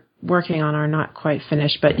that they're working on are not quite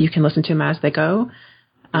finished, but you can listen to them as they go.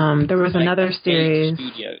 There was another series.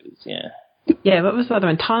 Studios, yeah. Yeah, what was the other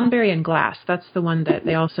one? Tonberry and Glass. That's the one that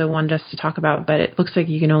they also wanted us to talk about, but it looks like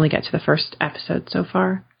you can only get to the first episode so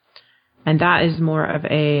far. And that is more of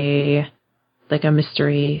a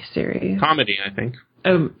mystery series. Comedy, I think.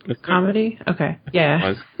 Oh, comedy? Okay,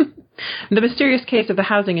 yeah. The Mysterious Case of the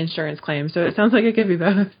Housing Insurance Claim, so it sounds like it could be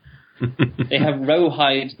both. They have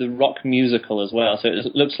Rawhide, the rock musical, as well, so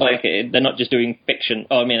it looks like they're not just doing fiction.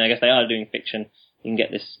 Oh, I mean, I guess they are doing fiction. You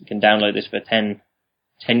can download this for 10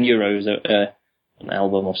 euros an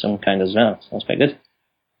album of some kind as well. Sounds quite good.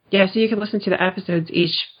 Yeah, so you can listen to the episodes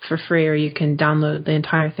each for free, or you can download the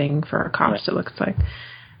entire thing for a cost, It looks like.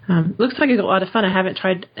 Looks like it's a lot of fun. I haven't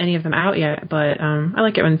tried any of them out yet, but I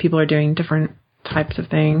like it when people are doing different types of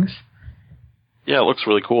things. Yeah, it looks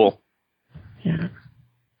really cool. Yeah.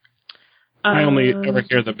 I only ever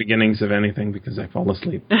hear the beginnings of anything because I fall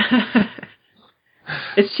asleep.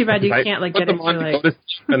 It's too bad you can't get it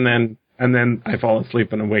to and then I fall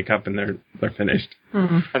asleep and I wake up and they're finished.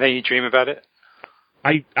 Mm-hmm. And then you dream about it?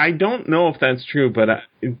 I don't know if that's true, but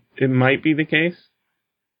it might be the case.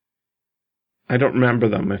 I don't remember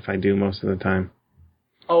them if I do most of the time.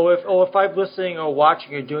 If I'm listening or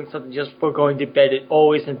watching or doing something just before going to bed, it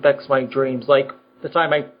always infects my dreams. Like the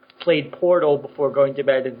time I played Portal before going to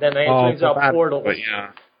bed, and then I had dreams about Portal. But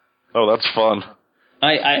yeah. Oh, that's fun.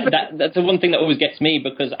 That's the one thing that always gets me,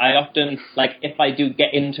 because I often, like, if I do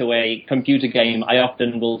get into a computer game, I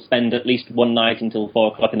often will spend at least one night until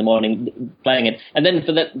 4 o'clock in the morning playing it, and then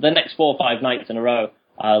for the next 4 or 5 nights in a row,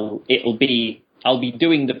 I'll be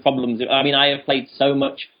doing the problems. I mean, I have played so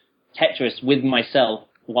much Tetris with myself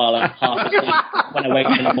while I'm half asleep when I wake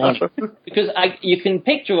up in the morning, because you can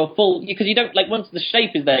picture a full, because you don't, like, once the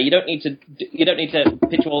shape is there, you don't need to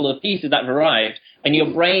picture all the pieces that have arrived, and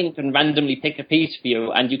your brain can randomly pick a piece for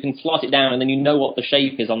you, and you can slot it down, and then you know what the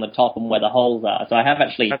shape is on the top and where the holes are. So I have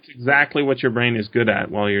actually... That's exactly what your brain is good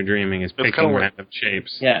at while you're dreaming, is picking random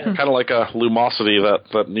shapes. Yeah. Kind of like a Lumosity,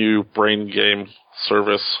 that new brain game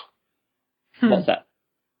service. What's that?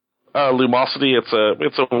 Lumosity, it's a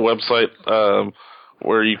website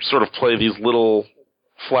where you sort of play these little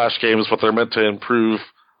flash games, but they're meant to improve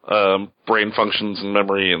brain functions and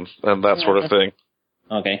memory and that sort of thing.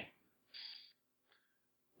 Okay.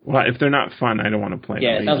 Well, if they're not fun, I don't want to play them.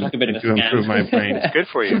 Yeah, it sounds like a bit of a scam. To improve my brain. It's good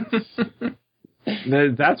for you.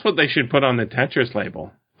 That's what they should put on the Tetris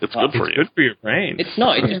label. It's good for you. It's good for your brain. It's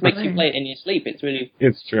not. It just makes you play it in your sleep. It's really...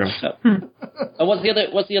 It's true. So. And what's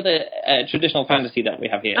the other traditional fantasy that we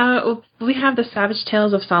have here? We have The Savage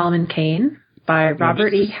Tales of Solomon Kane by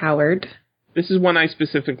Robert E. Howard. This is one I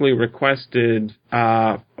specifically requested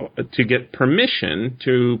to get permission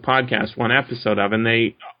to podcast one episode of, and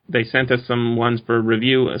they sent us some ones for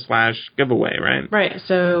review / giveaway, right? Right.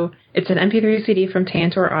 So it's an MP3 CD from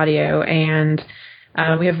Tantor Audio, and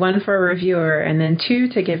we have one for a reviewer and then 2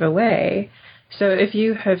 to give away. So if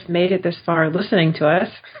you have made it this far listening to us...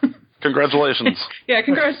 Congratulations. Yeah,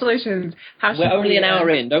 congratulations. We're only an hour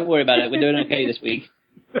in. Don't worry about it. We're doing okay this week.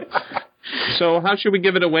 So how should we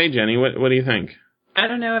give it away, Jenny? What do you think? I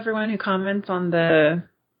don't know, everyone who comments on the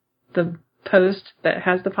post that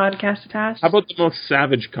has the podcast attached. How about the most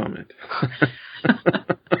savage comment?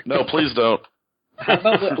 No, please don't. How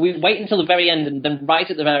about we wait until the very end, and then right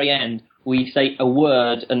at the very end, we say a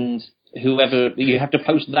word, and whoever, you have to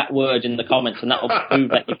post that word in the comments, and that will prove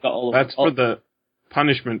that you've got all of it. That's for the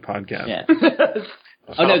punishment podcast. Yeah.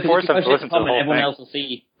 Oh no, because if you post it in the comment, everyone else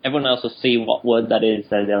will see what word that is,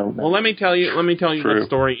 so they'll... Well, let me tell you the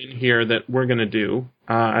story in here that we're going to do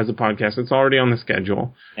as a podcast. It's already on the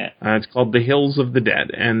schedule. Yeah. It's called The Hills of the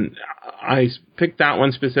Dead, and I picked that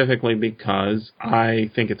one specifically because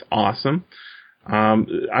I think it's awesome.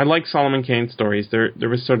 I like Solomon Kane stories. There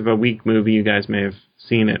was sort of a weak movie, you guys may have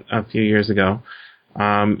seen it a few years ago.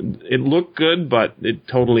 It looked good, but it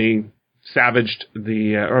totally savaged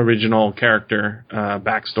the original character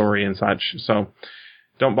backstory and such. So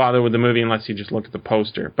don't bother with the movie unless you just look at the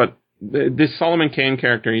poster. But this Solomon Kane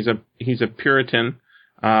character, he's a Puritan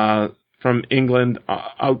from England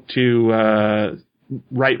out to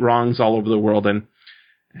right wrongs all over the world.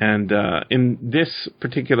 And in this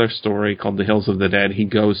particular story called The Hills of the Dead, he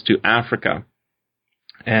goes to Africa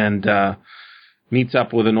and meets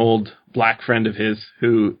up with an old black friend of his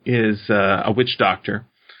who is a witch doctor,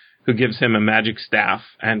 who gives him a magic staff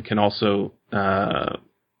and can also,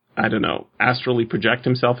 astrally project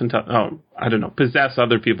himself into, possess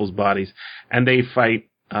other people's bodies. And they fight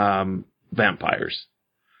vampires.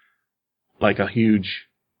 Like a huge,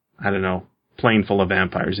 plane full of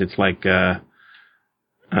vampires. It's like I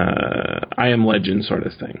Am Legend sort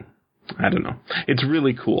of thing. I don't know. It's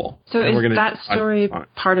really cool. So is that story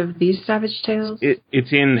part of these Savage Tales?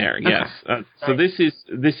 It's in there, yes. Okay. So this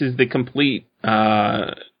is the complete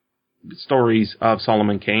stories of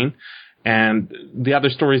Solomon Kane, and the other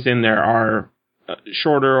stories in there are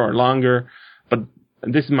shorter or longer, but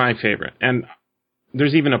this is my favorite. And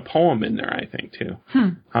there's even a poem in there, I think, too.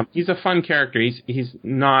 He's a fun character. He's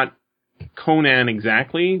not Conan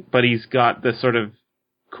exactly, but he's got the sort of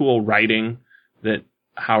cool writing that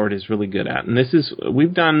Howard is really good at. And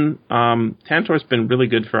we've done, Tantor's been really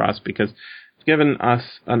good for us because it's given us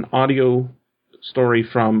an audio story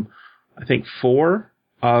from, I think, 4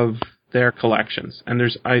 of their collections. And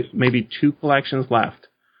there's maybe 2 collections left.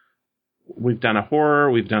 We've done a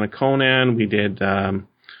horror, we've done a Conan, we did,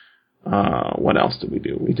 what else did we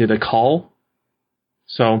do? We did a Cull.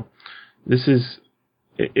 So this is,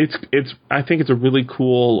 I think it's a really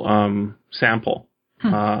cool, sample.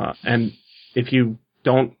 And if you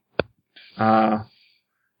don't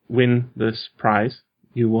win this prize,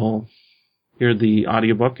 you will hear the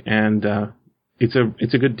audiobook, and it's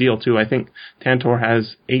a good deal too. I think Tantor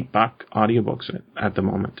has $8 audiobooks at the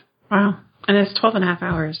moment. Wow, and it's 12.5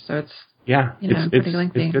 hours, so it's pretty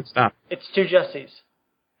lengthy. It's good stuff. It's 2 Jessies.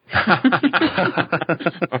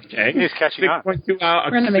 Okay, he's catching on. 6.2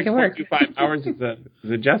 hours. We're gonna make it work. 6.25 hours is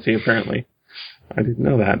a Jessie apparently. I didn't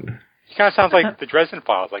know that. He kind of sounds like the Dresden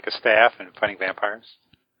Files, like a staff and fighting vampires.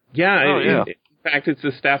 Yeah, In fact, it's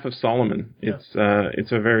the Staff of Solomon. It's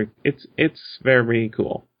very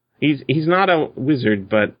cool. He's not a wizard,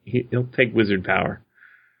 but he'll take wizard power.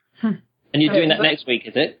 And you're doing that next week,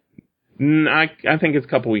 is it? I think it's a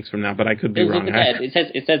couple weeks from now, but I could be wrong. It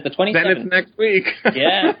says the 27th. Then it's next week.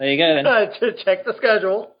 Yeah, there you go. Then. To check the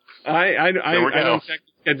schedule. I don't check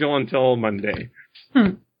the schedule until Monday.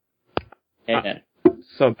 Yeah.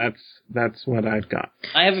 So that's what I've got.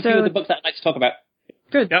 I have a few of the books that I'd like to talk about.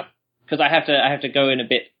 Good. Yep. Because I have to go in a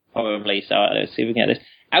bit probably. So let's see if we can get this.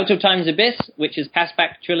 Out of Time's Abyss, which is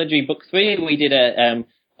Castback Trilogy Book 3. We did an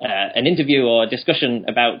interview or discussion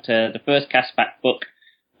about the first Castback book.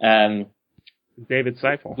 David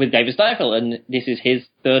Seifel. With David Seifel, and this is his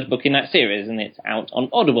third book in that series, and it's out on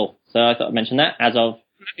Audible. So I thought I'd mention that as of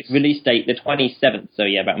release date, the 27th. So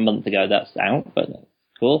yeah, about a month ago that's out, but that's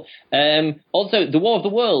cool. Also, The War of the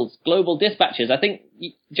Worlds, Global Dispatches. I think,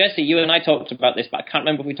 Jesse, you and I talked about this, but I can't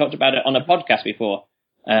remember if we talked about it on a podcast before.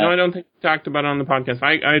 No, I don't think we talked about it on the podcast.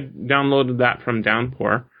 I downloaded that from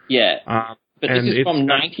Downpour. Yeah. But this is from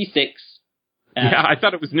 96. Yeah, I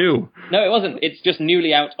thought it was new. No, it wasn't. It's just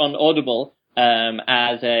newly out on Audible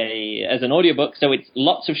as an audiobook. So it's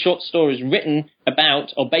lots of short stories written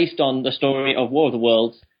about or based on the story of War of the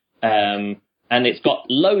Worlds. And it's got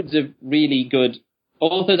loads of really good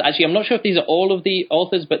authors. Actually, I'm not sure if these are all of the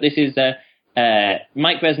authors, but this is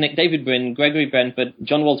Mike Resnick, David Brin, Gregory Brentford,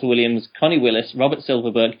 John Walter Williams, Connie Willis, Robert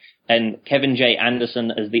Silverberg, and Kevin J.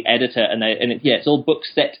 Anderson as the editor. And it's all books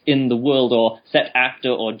set in the world or set after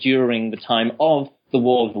or during the time of the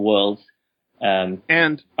War of the Worlds. And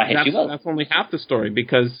that's only half the story,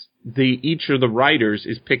 because each of the writers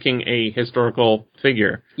is picking a historical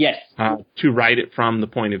figure. Yes. To write it from the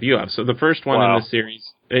point of view of. So the first one in the series,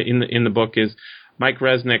 in the book, is Mike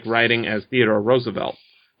Resnick writing as Theodore Roosevelt.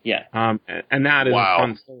 Yeah. And that is a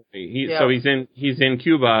fun story. So he's in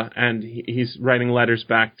Cuba, and he's writing letters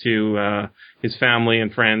back to his family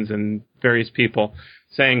and friends and various people,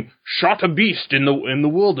 saying, "Shot a beast in the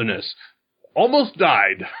wilderness, almost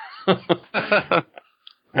died."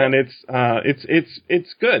 And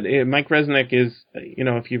it's good. Mike Resnick is,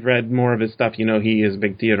 if you've read more of his stuff, he is a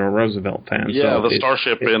big Theodore Roosevelt fan. Yeah, so the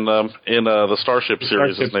Starship in the Starship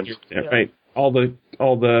series is named. Right. All the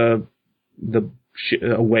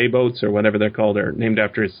away boats or whatever they're called are named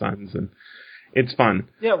after his sons, and it's fun.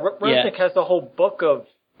 Yeah, Resnick has the whole book of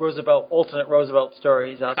alternate Roosevelt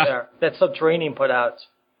stories out there that Subterranean put out.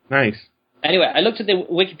 Nice. Anyway, I looked at the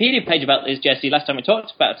Wikipedia page about this, Jesse, last time we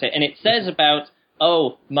talked about it, and it says about,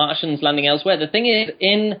 Martians landing elsewhere. The thing is,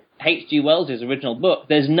 in H.G. Wells' original book,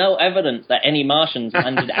 there's no evidence that any Martians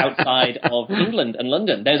landed outside of England and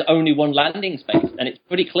London. There's only one landing space, and it's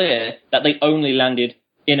pretty clear that they only landed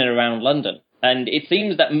in and around London. And it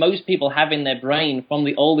seems that most people have in their brain from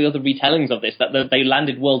all the other retellings of this that they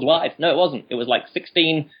landed worldwide. No, it wasn't. It was like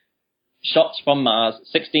 16 shots from Mars,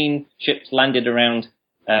 16 ships landed around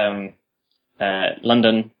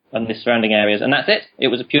London and the surrounding areas, and that's it. It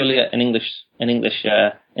was purely an English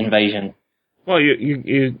invasion. Well,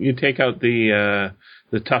 you take out the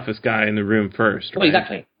toughest guy in the room first, right? Well,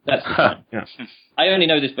 exactly. That's the time. Yeah. I only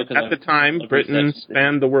know this because at the time Britain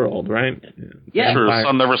spanned the world, right? Yeah. Sure, the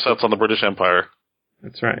sun never sets on the British Empire.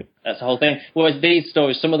 That's right. That's the whole thing. Whereas these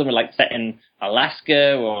stories, some of them are like set in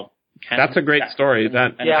Alaska or Canada. That's a great story.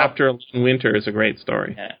 After a Long Winter is a great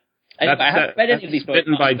story. Yeah. I haven't read any of these books.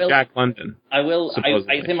 Written by Jack London. I will.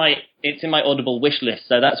 It's in my Audible wish list,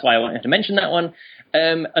 so that's why I wanted to mention that one.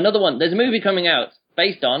 Another one. There's a movie coming out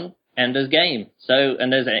based on Ender's Game.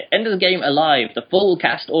 And there's Ender's Game Alive, the full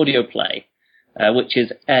cast audio play, which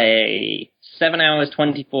is a 7 hours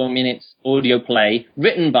 24 minutes audio play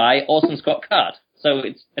written by Orson Scott Card. So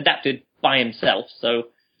it's adapted by himself. So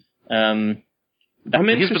I'm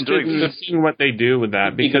interested in seeing what they do with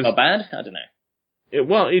that, because not bad. I don't know.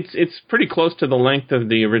 It's pretty close to the length of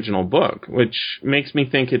the original book, which makes me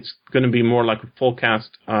think it's going to be more like a full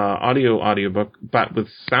cast audiobook, but with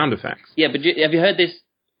sound effects. Yeah, but have you heard this?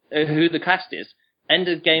 Who the cast is?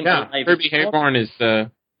 Ender's Game. Yeah, Kirby Hayborn is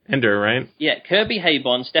the Ender, right? Yeah, Kirby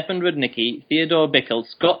Hayborn, Stefan Rudnicki, Theodore Bickel,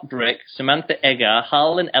 Scott Brick, Samantha Eggar,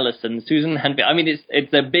 Harlan Ellison, Susan Hanby. I mean,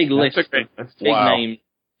 it's a big list. Big name.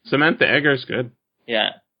 Samantha Eggar's good.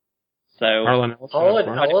 Yeah. So Harlan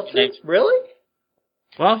Ellison, really?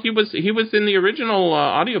 Well, he was in the original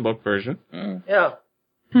audiobook version. Mm. Yeah.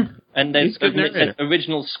 And there's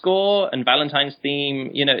original score and Valentine's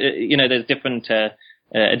theme. There's different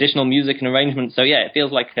additional music and arrangements. So yeah, it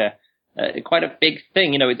feels like quite a big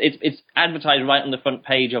thing. It's advertised right on the front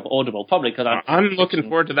page of Audible, probably because I'm looking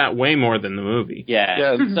forward to that way more than the movie. Yeah.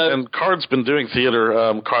 Yeah, and Card's been doing theater.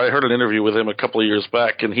 I heard an interview with him a couple of years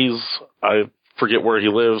back, and forget where he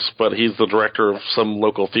lives, but he's the director of some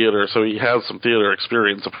local theater, so he has some theater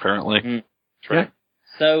experience, apparently. Mm. Right.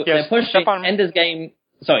 So Yes, they're pushing Stefan- Ender's Game...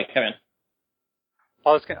 Sorry, carry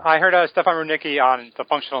on. I heard Stefan Rudnicki on The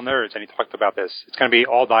Functional Nerds, and he talked about this. It's going to be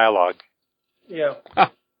all dialogue. Yeah.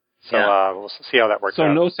 So we'll see how that works out.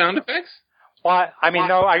 So no sound effects? Well, I mean,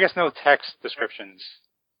 no. I guess no text descriptions.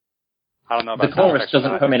 I don't know about The chorus text or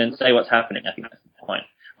doesn't not. come in and say what's happening. I think that's the point.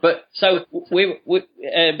 But so we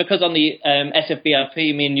because on the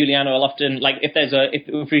SFBRP, me and Juliano will often, like,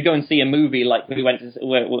 if we go and see a movie, like we went to,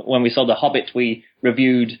 when we saw The Hobbit, we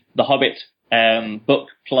reviewed The Hobbit book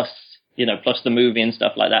plus the movie and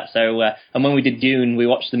stuff like that. So and when we did Dune, we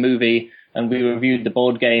watched the movie and we reviewed the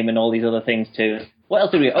board game and all these other things too. What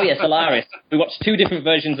else did we? Oh yeah, Solaris. We watched 2 different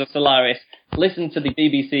versions of Solaris. Listened to the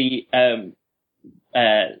BBC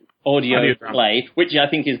audio play, which I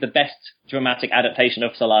think is the best dramatic adaptation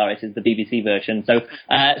of Solaris, is the BBC version. So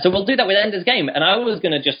we'll do that with Ender's Game. And I was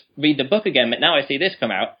going to just read the book again, but now I see this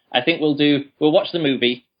come out. I think we'll watch the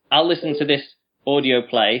movie. I'll listen to this audio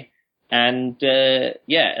play, and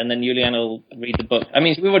then Julian will read the book. I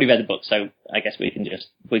mean, we've already read the book, so I guess we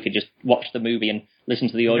could just watch the movie and listen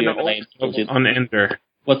to the audio play. On Ender.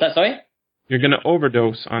 What's that? Sorry? You're going to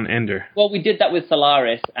overdose on Ender. Well, we did that with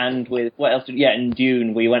Solaris, and with what else? In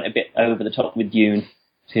Dune, we went a bit over the top with Dune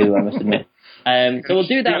too, I must admit. So we'll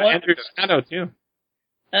do that one. Ender's Shadow too.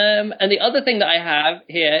 And the other thing that I have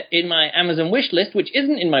here in my Amazon wish list, which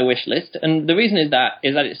isn't in my wish list, and the reason is that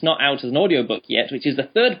it's not out as an audiobook yet, which is the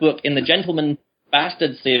 3rd book in the Gentleman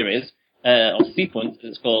Bastard series, or sequence.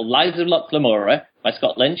 It's called Lives of Locke Lamora by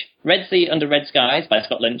Scott Lynch, Red Sea Under Red Skies by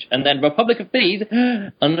Scott Lynch, and then Republic of Thieves,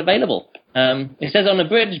 unavailable. It says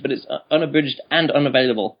unabridged, but it's unabridged and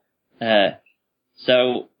unavailable.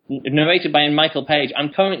 So, narrated by Michael Page.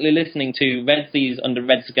 I'm currently listening to Red Seas Under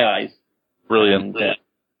Red Skies. Brilliant.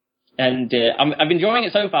 I'm enjoying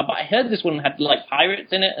it so far, but I heard this one had like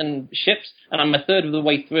pirates in it and ships, and I'm a third of the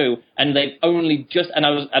way through, and they've only just, and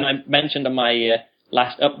I mentioned on my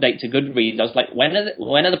last update to Goodreads, I was like, when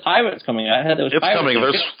are the pirates coming? I heard there was pirates.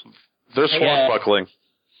 It's coming. There's swashbuckling.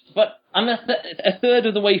 But I'm a third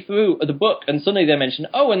of the way through the book, and suddenly they mention,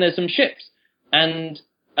 and there's some ships, and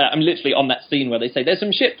I'm literally on that scene where they say, there's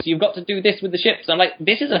some ships, you've got to do this with the ships. I'm like,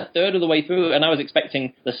 this is a third of the way through, and I was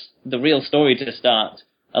expecting the real story to start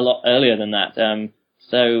a lot earlier than that.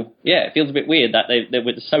 So, yeah, it feels a bit weird that they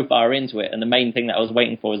were so far into it, and the main thing that I was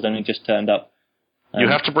waiting for has only just turned up. You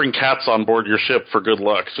have to bring cats on board your ship for good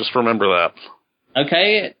luck. Just remember that.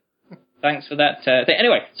 Okay. Thanks for that thing.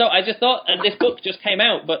 Anyway, so I just thought, and this book just came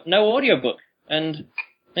out, but no audiobook. And,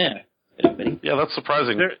 yeah, yeah, that's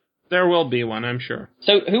surprising. There will be one, I'm sure.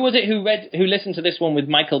 So who was it who listened to this one with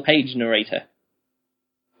Michael Page narrator?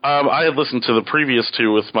 I had listened to the previous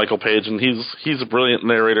 2 with Michael Page, and he's a brilliant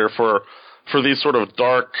narrator for these sort of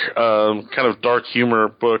dark, kind of dark humor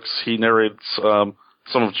books. He narrates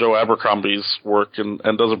some of Joe Abercrombie's work and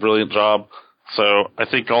does a brilliant job. So I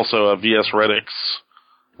think also V.S. Reddick's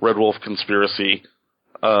Red Wolf Conspiracy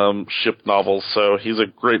ship novels. So he's a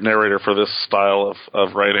great narrator for this style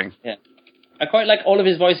of writing. Yeah. I quite like all of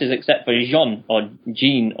his voices except for Jean, or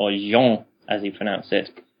Jean, or Jean, as you pronounce it.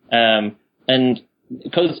 And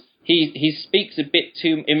because he speaks a bit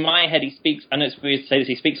too, in my head he speaks, I know it's weird to say this,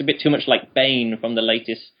 he speaks a bit too much like Bane from the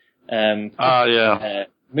latest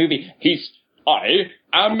movie. I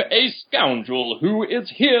am a scoundrel who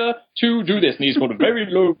is here to do this. And he's got a very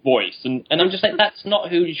low voice. And I'm just like, that's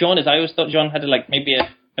not who Jean is. I always thought Jean had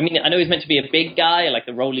I know he's meant to be a big guy, like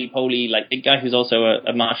a roly-poly, like big guy who's also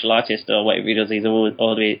a martial artist or whatever he does. He's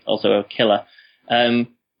also a killer.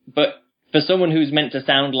 But for someone who's meant to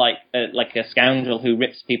sound like a scoundrel who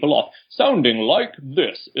rips people off, sounding like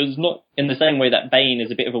this is not in the same way that Bane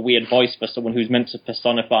is a bit of a weird voice for someone who's meant to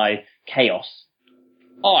personify chaos.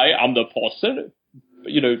 I am the person,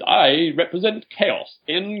 I represent chaos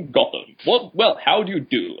in Gotham. Well, how do you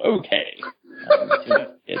do? Okay.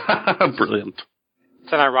 Brilliant.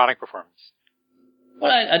 It's an ironic performance.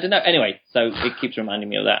 Well, I don't know. Anyway, so it keeps reminding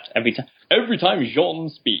me of that. Every time Jean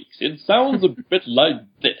speaks, it sounds a bit like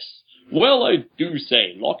this. Well, I do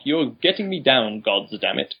say, Locke, you're getting me down, gods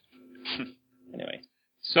damn it. Anyway.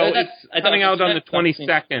 So it's coming out on the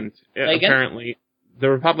 22nd, apparently. The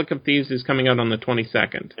Republic of Thieves is coming out on the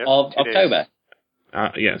 22nd. Yep, of October?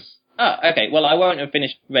 Yes. Oh, okay. Well, I won't have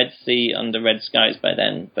finished Red Sea Under Red Skies by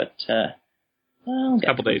then, but... a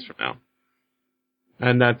couple days from now.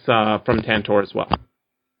 And that's from Tantor as well.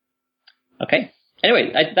 Okay.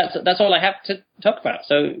 Anyway, that's all I have to talk about.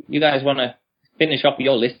 So you guys want to finish off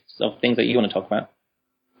your lists of things that you want to talk about?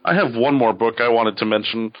 I have one more book I wanted to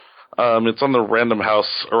mention. It's on the Random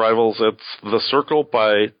House arrivals. It's The Circle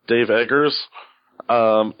by Dave Eggers.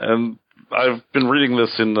 and I've been reading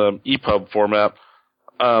this in the EPUB format,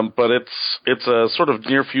 but it's a sort of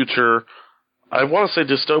near future. I want to say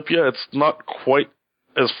dystopia. It's not quite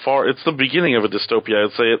as far. It's the beginning of a dystopia.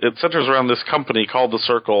 I'd say it centers around this company called The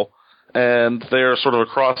Circle, and they're sort of a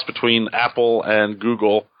cross between Apple and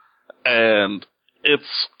Google, and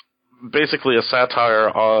it's basically a satire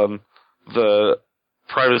on the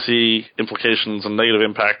privacy implications and negative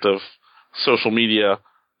impact of social media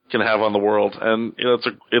can have on the world. And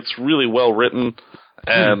it's really well written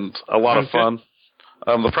and a lot of fun.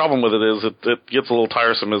 The problem with it is it gets a little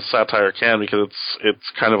tiresome as satire can, because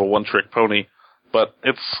it's kind of a one-trick pony, but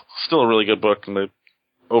it's still a really good book, and I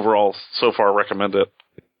overall so far recommend it.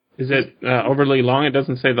 Is it overly long? It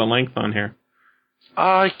doesn't say the length on here.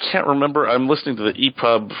 I can't remember. I'm listening to the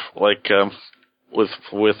EPUB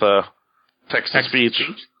with text-to-speech.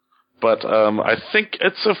 But I think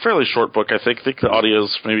it's a fairly short book. I think the audio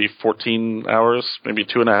is maybe 14 hours, maybe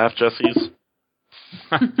 2.5, Jesse's.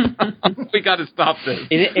 We got to stop this.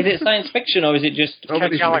 Is it science fiction, or is it just...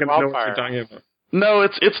 Nobody's going to know what you're talking about. No,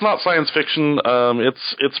 it's not science fiction.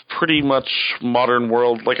 It's pretty much modern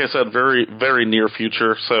world. Like I said, very, very near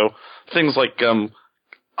future. So things like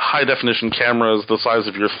high-definition cameras the size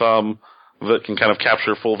of your thumb that can kind of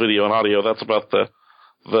capture full video and audio, that's about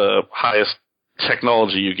the highest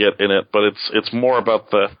technology you get in it, but it's more about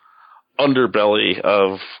the underbelly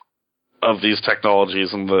of these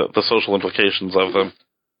technologies and the social implications of them.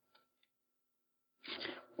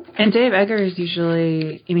 And Dave Eggers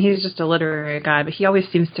usually, he's just a literary guy, but he always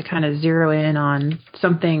seems to kind of zero in on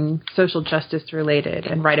something social justice related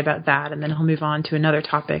and write about that, and then he'll move on to another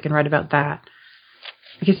topic and write about that.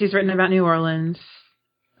 Because he's written about New Orleans,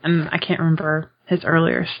 and I can't remember his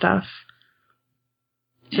earlier stuff.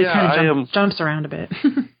 So he kind of jumps around a bit.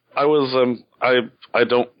 I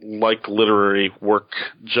don't like literary work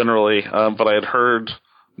generally, but I had heard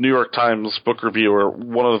New York Times book reviewer,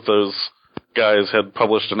 one of those guys, had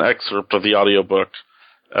published an excerpt of the audiobook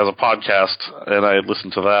as a podcast, and I had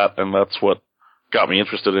listened to that, and that's what got me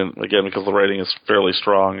interested in it, again, because the writing is fairly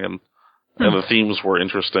strong and the themes were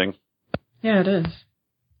interesting. Yeah, it is.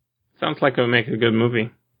 Sounds like it would make a good movie.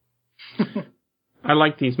 I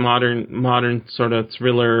like these modern sort of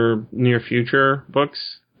thriller near future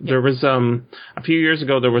books. There was a few years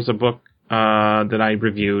ago there was a book that I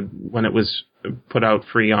reviewed when it was put out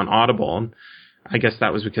free on Audible. I guess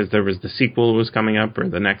that was because there was the sequel was coming up, or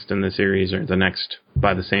the next in the series, or the next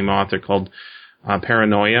by the same author, called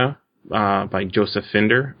Paranoia by Joseph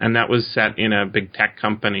Finder, and that was set in a big tech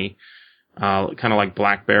company, kind of like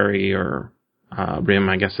BlackBerry or RIM,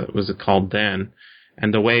 I guess it was called then.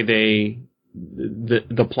 And the way the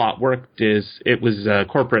plot worked is it was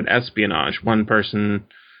corporate espionage. One person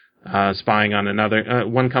spying on another,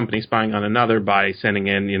 one company spying on another by sending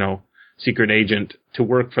in, secret agent to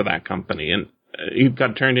work for that company. And it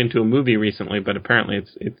got turned into a movie recently, but apparently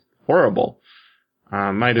it's horrible.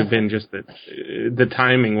 Might have been just that the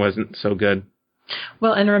timing wasn't so good.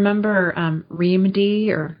 Well, and remember REMD,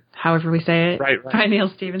 or however we say it, right. by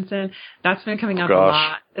Neil Stephenson. That's been coming up a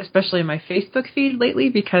lot, especially in my Facebook feed lately,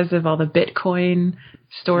 because of all the Bitcoin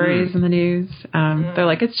stories in the news. They're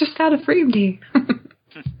like, it's just out of REMD.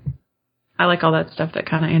 I like all that stuff that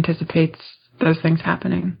kind of anticipates those things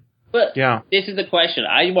happening. But this is the question.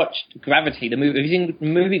 I watched Gravity, the movie. Have you seen the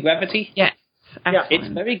movie Gravity? Yes. Yeah, it's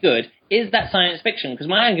very good. Is that science fiction? Because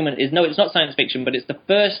my argument is no, it's not science fiction, but it's the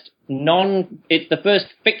first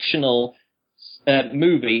fictional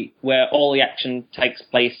movie where all the action takes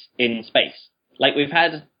place in space. Like we've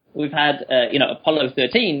had Apollo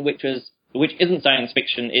 13, which isn't science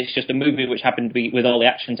fiction. It's just a movie which happened to be with all the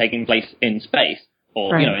action taking place in space,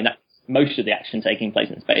 or in that most of the action taking place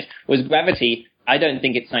in space. Whereas Gravity, I don't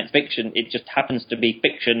think it's science fiction. It just happens to be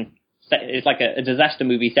fiction. It's like a disaster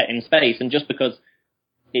movie set in space, and just because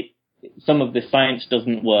some of the science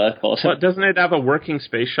doesn't work, or something. But doesn't it have a working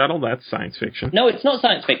space shuttle? That's science fiction. No, it's not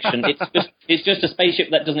science fiction. It's just a spaceship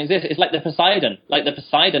that doesn't exist. It's like the Poseidon. Like the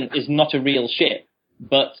Poseidon is not a real ship,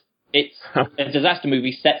 but it's a disaster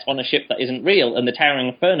movie set on a ship that isn't real. And the Towering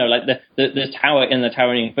Inferno, like the tower in the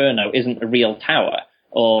Towering Inferno, isn't a real tower,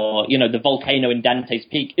 or the volcano in Dante's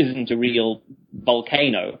Peak isn't a real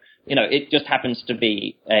volcano. It just happens to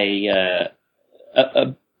be a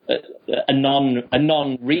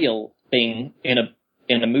non-real thing in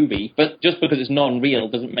a movie, but just because it's non-real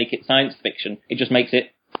doesn't make it science fiction. It just makes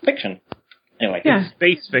it fiction. Anyway, it's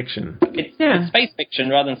space fiction. It's space fiction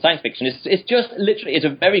rather than science fiction. It's just literally it's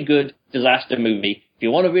a very good disaster movie. If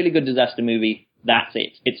you want a really good disaster movie, that's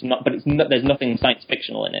it. It's not, but there's nothing science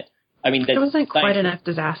fictional in it. I mean, it wasn't quite enough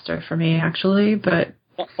disaster for me, actually, but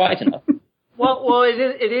not quite enough. Well,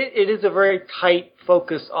 it is a very tight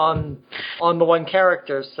focus on the one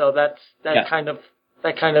character, so that kind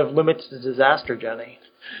of limits the disaster, Jenny.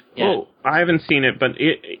 Yeah. Oh, I haven't seen it, but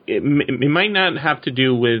it might not have to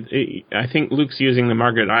do with. I think Luke's using the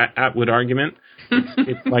Margaret Atwood argument.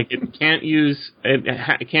 It's like it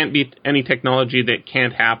can't be any technology that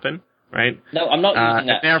can't happen, right? No, I'm not using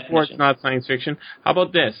that. Therefore, it's not science fiction. How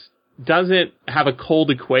about this? Does it have a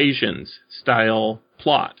cold equations style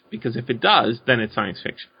plot? Because if it does, then it's science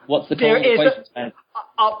fiction. What's the cold equations?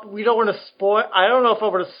 We don't want to spoil. I don't know if I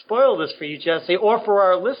want to spoil this for you, Jesse, or for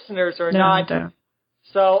our listeners or not. No.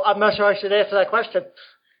 So I'm not sure I should answer that question.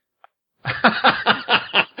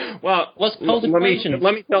 Well, what's cold equations?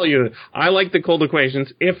 Let me tell you, I like the cold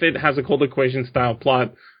equations. If it has a cold equation style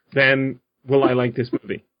plot, then will I like this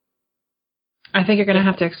movie? I think you're going to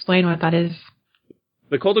have to explain what that is.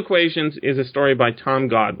 The Cold Equations is a story by Tom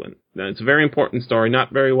Godwin. Now, it's a very important story,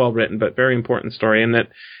 not very well written, but very important story, in that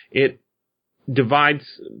it divides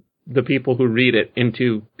the people who read it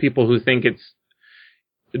into people who think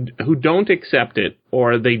who don't accept it,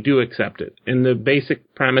 or they do accept it. And the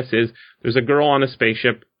basic premise is there's a girl on a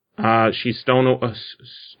spaceship. She's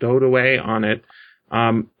stowed away on it,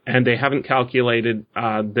 and they haven't calculated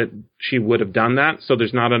that she would have done that, so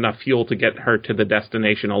there's not enough fuel to get her to the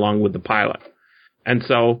destination along with the pilot. And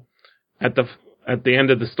so at the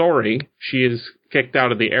end of the story, she is kicked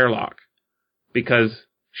out of the airlock because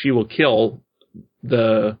she will kill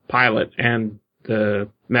the pilot and the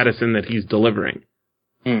medicine that he's delivering.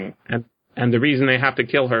 Mm. And the reason they have to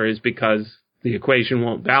kill her is because the equation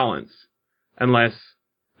won't balance unless,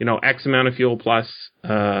 X amount of fuel plus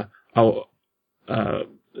the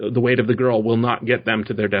weight of the girl will not get them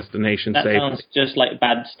to their destination safely. That sounds just like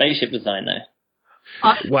bad spaceship design there.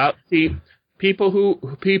 Well, see, people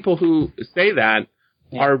who say that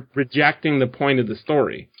are rejecting the point of the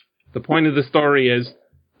story. The point of the story is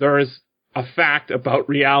there is a fact about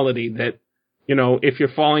reality that, if you're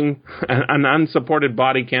falling, an unsupported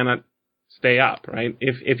body cannot stay up, right?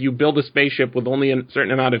 If you build a spaceship with only a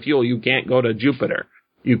certain amount of fuel, you can't go to Jupiter.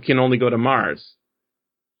 You can only go to Mars.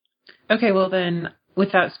 Okay, well then,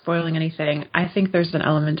 without spoiling anything, I think there's an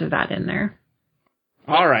element of that in there.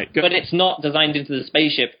 All right, good. But it's not designed into the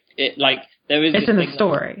spaceship. There is. It's in the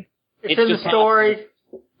story. It's in the story.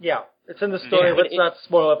 Yeah, it's in the story. Yeah, let's not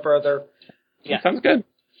spoil it further. Yeah, sounds good.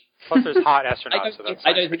 Plus, there's hot astronauts.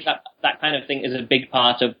 I don't think that kind of thing is a big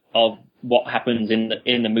part of what happens in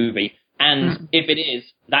the movie. And if it is,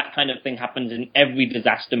 that kind of thing happens in every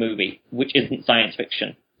disaster movie, which isn't science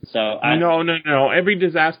fiction. So No. Every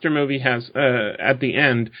disaster movie has at the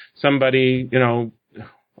end somebody.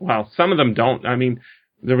 Well, some of them don't. I mean,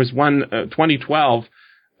 there was one 2012.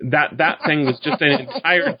 That thing was just an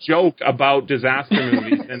entire joke about disaster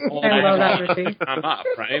movies and all that come up,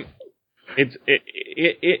 right?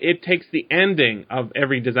 It takes the ending of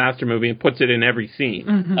every disaster movie and puts it in every scene.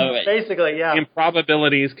 Mm-hmm. Oh, right. Basically, yeah.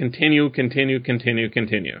 Improbabilities continue.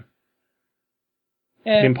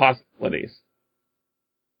 Yeah. Impossibilities.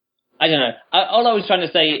 I don't know. All I was trying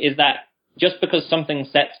to say is that just because something's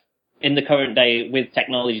set in the current day with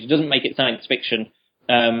technology doesn't make it science fiction.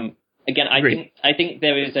 Again, I think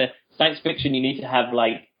there is a science fiction you need to have,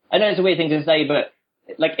 I know it's a weird thing to say, but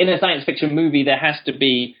in a science fiction movie, there has to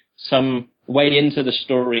be some way into the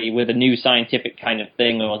story with a new scientific kind of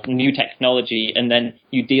thing or new technology, and then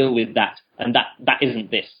you deal with that. And that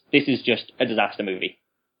isn't this. This is just a disaster movie.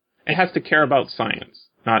 It has to care about science,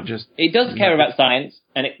 not just... It does care about science,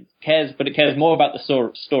 and it cares more about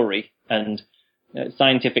the story, and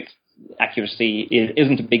scientific accuracy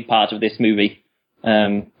isn't a big part of this movie.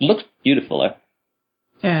 Looks beautiful, though.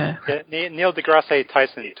 Yeah. Neil deGrasse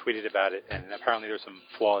Tyson tweeted about it, and apparently there's some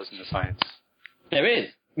flaws in the science. There is.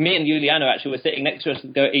 Me and Juliano actually were sitting next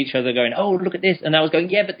to each other going, oh, look at this. And I was going,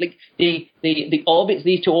 yeah, but the orbits,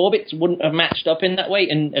 these two orbits wouldn't have matched up in that way.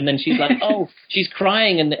 And then she's like, oh, she's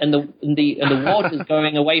crying and the water's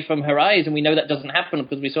going away from her eyes. And we know that doesn't happen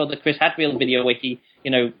because we saw the Chris Hadfield video where he,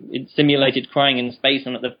 it simulated crying in space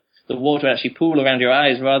and the water actually pool around your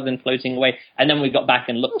eyes rather than floating away. And then we got back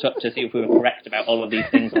and looked up to see if we were correct about all of these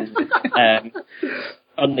things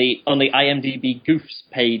on the IMDb Goofs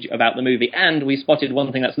page about the movie. And we spotted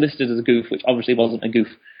one thing that's listed as a goof, which obviously wasn't a goof.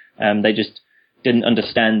 They just didn't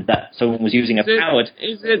understand that someone was using a powered...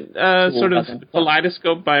 Is it sort of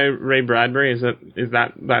Kaleidoscope by Ray Bradbury? Is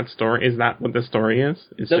that story? Is that what the story is?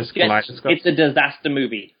 It's just Kaleidoscope? It's a disaster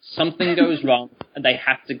movie. Something goes wrong, and they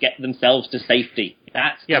have to get themselves to safety.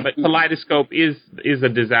 But Kaleidoscope is a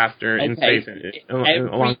disaster in space.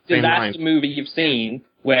 Every disaster movie you've seen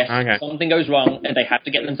where something goes wrong and they have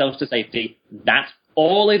to get themselves to safety, that's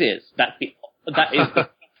all it is. That is the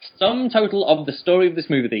sum total of the story of this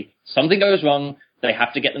movie. Something goes wrong, they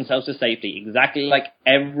have to get themselves to safety, exactly like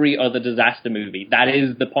every other disaster movie. That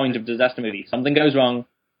is the point of disaster movie. Something goes wrong,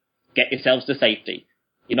 get yourselves to safety.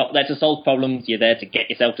 You're not there to solve problems, you're there to get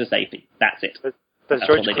yourself to safety. That's it. Does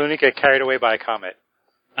George Clooney get carried away by a comet?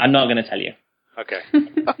 I'm not going to tell you. Okay.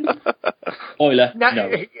 Spoiler, no.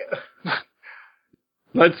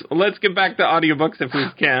 Let's get back to audiobooks if we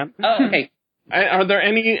can. Oh, okay. Are there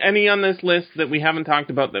any on this list that we haven't talked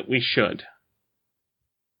about that we should?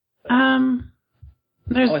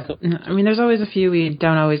 There's always a few we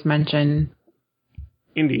don't always mention.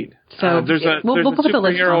 Indeed. So there's a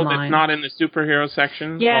superhero that's not in the superhero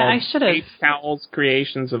section. Yeah, I should have. Kate Cowell's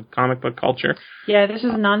Creations of Comic Book Culture. Yeah, this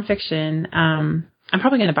is nonfiction. I'm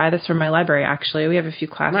probably going to buy this from my library, actually. We have a few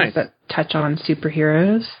classes that touch on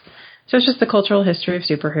superheroes. So it's just the cultural history of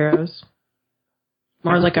superheroes.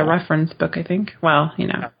 More like a reference book, I think. Well,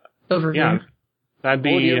 overview. Yeah, that'd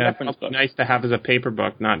be nice to have as a paper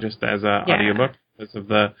book, not just as an audiobook, because of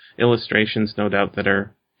the illustrations, no doubt, that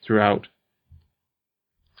are throughout.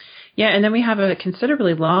 Yeah, and then we have a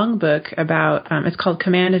considerably long book about, it's called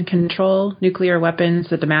Command and Control, Nuclear Weapons,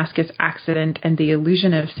 the Damascus Accident, and the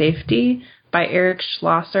Illusion of Safety by Eric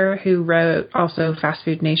Schlosser, who wrote also Fast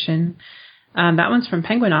Food Nation. That one's from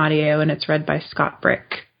Penguin Audio, and it's read by Scott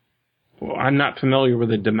Brick. Well, I'm not familiar with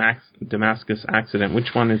the Damascus Accident.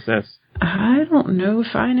 Which one is this? I don't know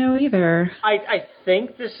if I know either. I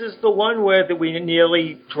think this is the one where we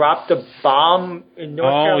nearly dropped a bomb in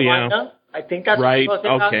North Carolina. Yeah. I think that's right. What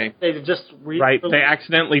Okay. They've just They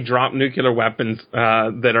accidentally dropped nuclear weapons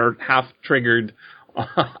that are half triggered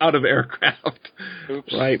out of aircraft.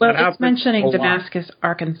 Oops. Right. Well, it's mentioning Damascus,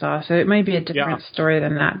 Arkansas, so it might be a different story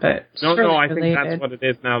than that. But no, I think that's what it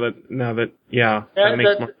is. Now that that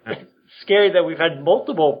makes more sense. It's scary that we've had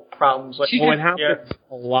multiple problems. It happens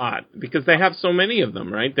a lot because they have so many of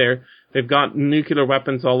them. Right, they've got nuclear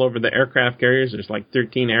weapons all over the aircraft carriers. There's like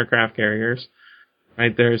 13 aircraft carriers.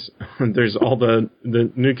 Right, there's all the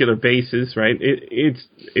nuclear bases. Right,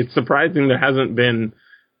 it's surprising there hasn't been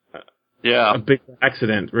a big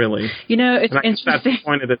accident, really. It's interesting. That's the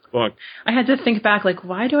point of this book. I had to think back,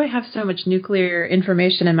 why do I have so much nuclear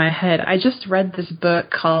information in my head? I just read this book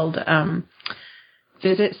called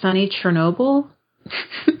Visit Sunny Chernobyl,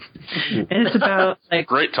 and it's about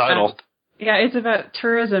great title. It's about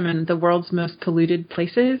tourism in the world's most polluted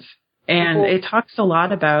places, and it talks a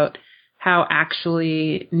lot about how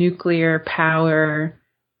actually nuclear power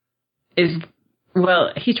is,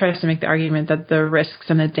 well, he tries to make the argument that the risks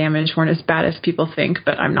and the damage weren't as bad as people think,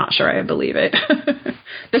 but I'm not sure I believe it.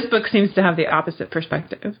 This book seems to have the opposite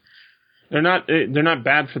perspective. They're not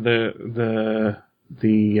bad for the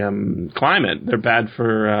climate. They're bad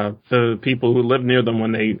for the people who live near them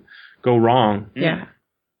when they go wrong. Yeah.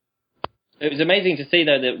 It was amazing to see,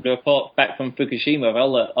 though, the report back from Fukushima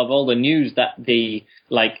of all the news that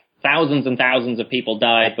thousands and thousands of people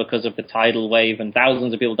died because of the tidal wave, and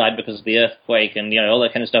thousands of people died because of the earthquake, and all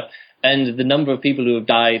that kind of stuff. And the number of people who have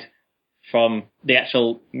died from the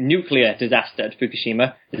actual nuclear disaster at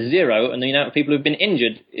Fukushima is 0, and the amount of people who have been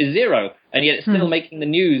injured is 0. And yet it's still making the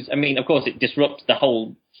news. I mean, of course, it disrupts the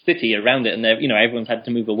whole city around it, and everyone's had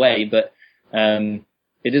to move away. But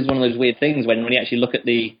it is one of those weird things when you actually look at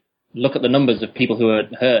the numbers of people who are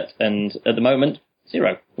hurt, and at the moment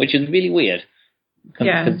 0, which is really weird.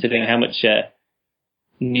 Considering how much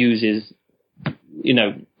news is,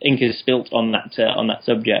 ink is spilt on that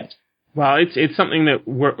subject. Well, it's something that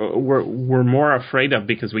we're more afraid of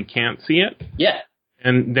because we can't see it. Yeah.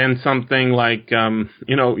 And then something like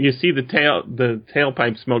you see the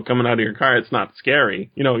tailpipe smoke coming out of your car. It's not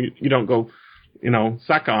scary. You don't go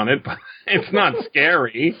suck on it, but it's not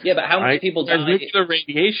scary. Yeah, but how many people die? Nuclear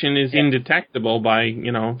radiation is indetectable by,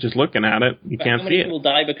 just looking at it. You can't see it. How many people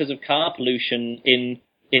die because of car pollution in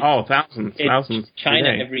thousands China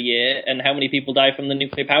every year, and how many people die from the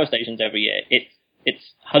nuclear power stations every year?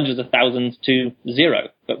 It's hundreds of thousands to 0,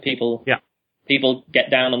 but people get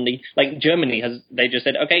down on Germany they just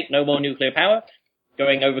said, okay, no more nuclear power,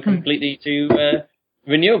 going over completely to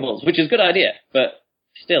renewables, which is a good idea, but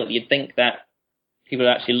still, you'd think that people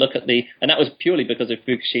would actually look at and that was purely because of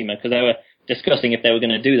Fukushima, because they were discussing if they were going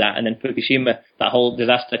to do that, and then Fukushima, that whole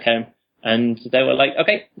disaster came, and they were like,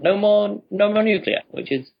 okay, no more nuclear,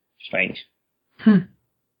 which is strange.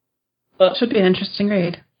 But should be an interesting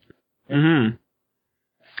read. Mm-hmm.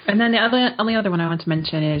 And then the only other one I want to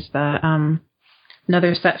mention is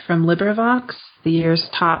another set from LibriVox, the year's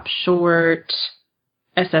top short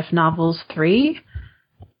SF novels 3.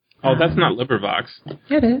 Oh, that's not LibriVox.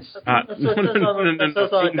 It is. That's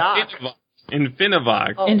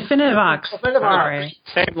Infinivox. Oh. Infinivox. Sorry.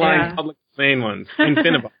 Same line, public domain ones.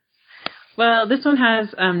 Infinivox. Well, this one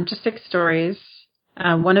has just 6 stories.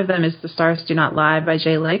 One of them is The Stars Do Not Lie by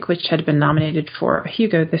Jay Lake, which had been nominated for a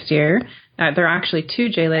Hugo this year. There are actually 2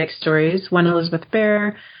 Jay Lake stories, one Elizabeth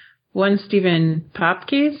Bear, one Stephen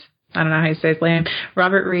Popkes, I don't know how you say his name,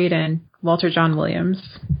 Robert Reed, and Walter John Williams.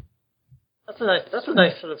 That's a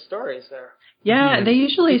nice set of stories there. Yeah, they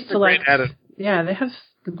usually select. Great edit. Yeah, they have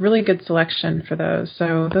really good selection for those,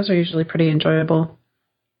 so those are usually pretty enjoyable.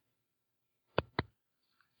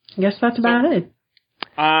 I guess that's about it.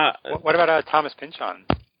 What about Thomas Pynchon?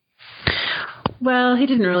 Well, he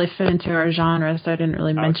didn't really fit into our genre, so I didn't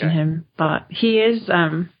really mention him. But he is.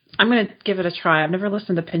 I'm going to give it a try. I've never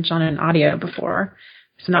listened to Pynchon in audio before,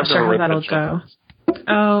 so not sure how that'll go.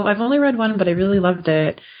 Oh, I've only read one, but I really loved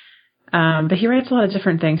it. But he writes a lot of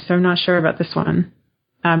different things, so I'm not sure about this one.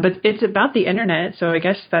 But it's about the internet, so I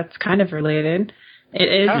guess that's kind of related.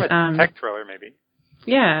 It is kind of a tech thriller, maybe.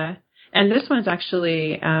 Yeah, and this one's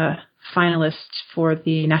actually a finalist for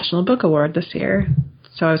the National Book Award this year,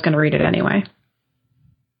 so I was going to read it anyway.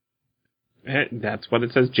 That's what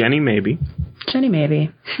it says, Jenny Maybe. Jenny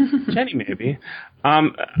Maybe. Jenny Maybe.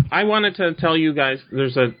 I wanted to tell you guys,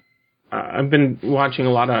 I've been watching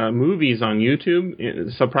a lot of movies on YouTube.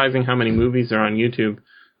 It's surprising how many movies are on YouTube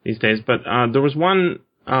these days. But there was one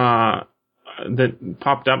that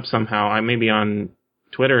popped up somehow, maybe on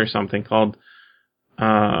Twitter or something, called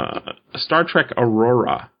Star Trek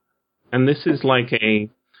Aurora. And this is like a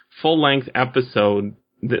full-length episode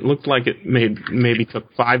that looked like it maybe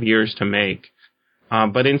took 5 years to make.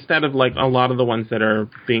 But instead of like a lot of the ones that are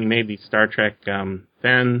being made, these Star Trek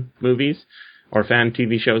fan movies or fan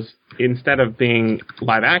TV shows, instead of being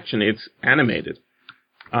live action, it's animated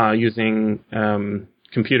using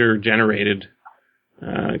computer-generated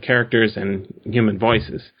characters and human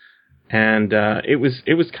voices. And it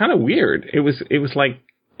was kind of weird. It was like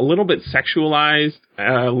a little bit sexualized,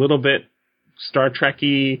 a little bit Star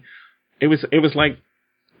Trek-y. It was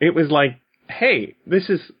like, hey, this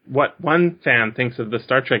is what one fan thinks of the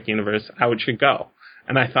Star Trek universe, how it should go.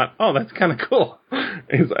 And I thought, oh, that's kind of cool.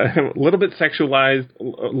 It's a little bit sexualized, a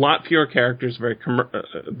lot fewer characters.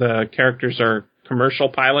 The characters are commercial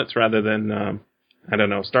pilots rather than,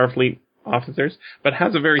 Starfleet officers. But it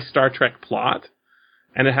has a very Star Trek plot,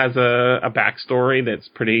 and it has a backstory that's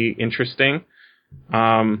pretty interesting.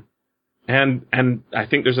 And I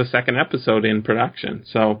think there's a second episode in production.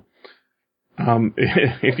 So,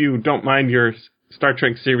 if you don't mind your Star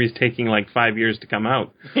Trek series taking like 5 years to come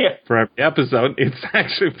out for every episode, it's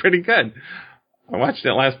actually pretty good. I watched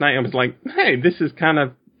it last night and was like, hey, this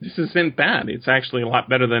isn't bad. It's actually a lot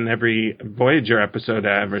better than every Voyager episode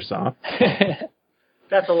I ever saw.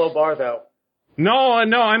 That's a low bar, though. No,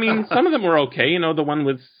 I mean, some of them were okay. You know, the one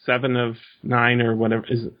with 7 of 9 or whatever.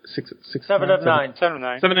 Is it 6? 7 of 9. 7 of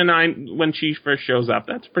 9. 7 of 9 when she first shows up.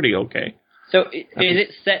 That's pretty okay. So is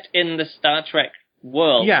it set in the Star Trek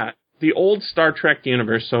world? Yeah, the old Star Trek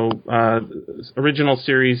universe, so original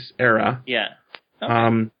series era. Yeah.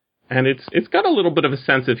 Okay. And it's got a little bit of a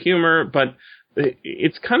sense of humor, but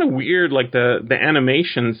it's kind of weird. Like the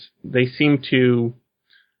animations, they seem to.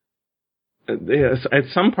 At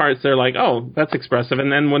some parts, they're like, oh, that's expressive,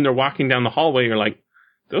 and then when they're walking down the hallway, you're like,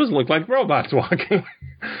 those look like robots walking.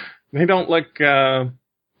 They don't look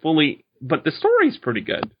fully, but the story's pretty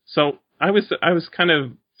good. So I was kind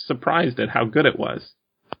of surprised at how good it was.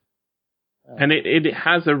 And it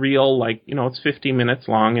has a real, like, you know, it's 50 minutes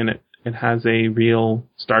long, and it has a real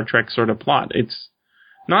Star Trek sort of plot. It's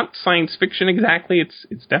not science fiction exactly.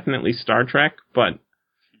 It's definitely Star Trek, but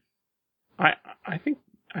I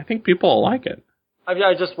think people will like it.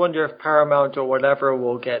 I just wonder if Paramount or whatever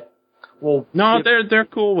will. No, they're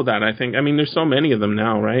cool with that. I think. I mean, there's so many of them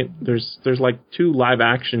now, right? There's like 2 live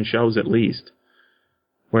action shows at least,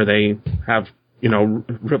 where they have, you know,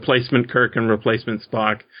 replacement Kirk and replacement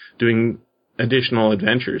Spock doing additional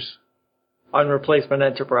adventures on Replacement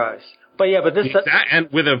Enterprise. But this and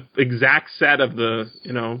with an exact set of the,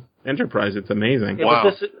 you know, Enterprise. It's amazing. Yeah, wow.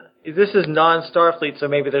 But this is non-Starfleet, so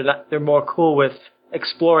maybe they're more cool with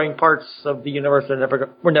exploring parts of the universe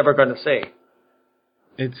we're never going to see.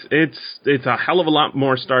 It's a hell of a lot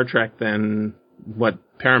more Star Trek than what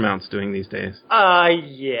Paramount's doing these days.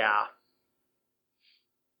 Yeah.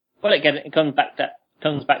 Well, again, it comes back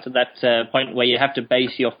to that point where you have to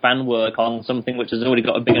base your fan work on something which has already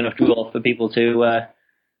got a big enough draw for people to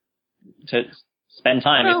spend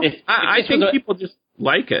time. Well, I think people just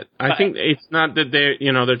like it. I think it's not that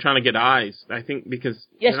they're trying to get eyes. I think because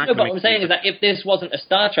but what I'm saying is that if this wasn't a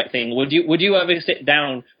Star Trek thing, would you ever sit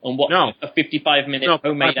down and watch a 55-minute homemade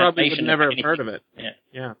animation? I probably would never have heard of it.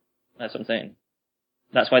 Yeah. That's what I'm saying.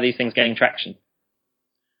 That's why these things gain traction.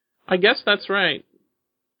 I guess that's right.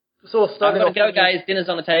 So we'll start. I'm going to go, guys. Dinner's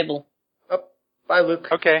on the table. Oh, bye, Luke.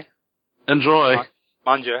 Okay. Enjoy.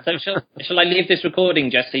 Manja. So shall I leave this recording,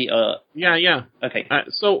 Jesse? Yeah. Okay.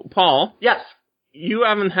 So, Paul. Yes. You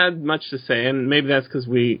haven't had much to say, and maybe that's because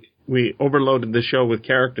we overloaded the show with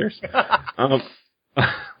characters. Well,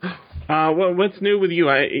 what's new with you?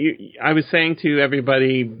 I was saying to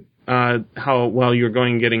everybody how well you're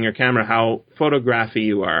going getting your camera, how photography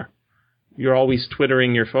you are. You're always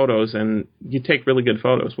twittering your photos, and you take really good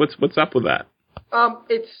photos. What's up with that?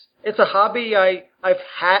 It's a hobby I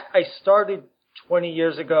started 20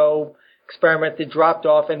 years ago, experimented, dropped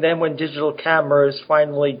off, and then when digital cameras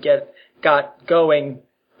finally got going,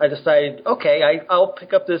 I decided, okay, I'll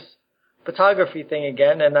pick up this photography thing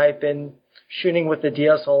again, and I've been shooting with the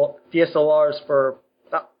DSLRs for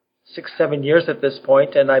about 6-7 years at this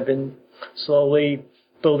point, and I've been slowly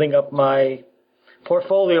building up my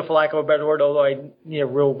portfolio, for lack of a better word, although I need a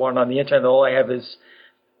real one on the internet. All I have is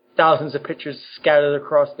thousands of pictures scattered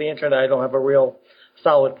across the internet. I don't have a real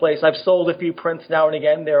solid place. I've sold a few prints now and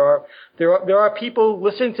again. There are people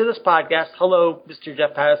listening to this podcast. Hello, Mr.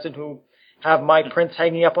 Jeff Patterson, who have my prints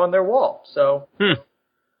hanging up on their wall. So.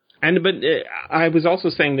 But I was also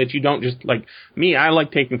saying that you don't just, like me, I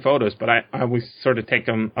like taking photos, but I always sort of take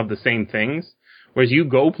them of the same things, whereas you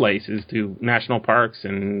go places to national parks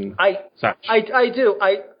and such. I do.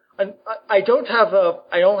 I don't have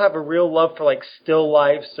a real love for like still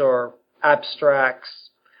lifes or abstracts.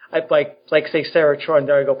 I like say Sarah Tron,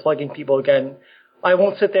 there I go plugging people again. I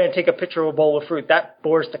won't sit there and take a picture of a bowl of fruit. That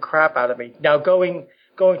bores the crap out of me. Now going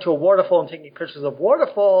to a waterfall and taking pictures of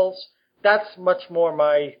waterfalls, that's much more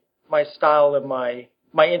my style and my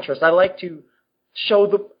interest. I like to show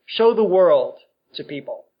the world to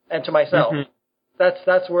people and to myself. Mm-hmm.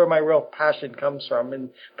 That's where my real passion comes from in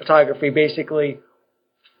photography, basically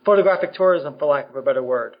photographic tourism, for lack of a better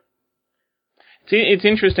word. See, it's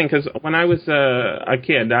interesting because when I was a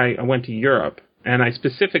kid, I went to Europe, and I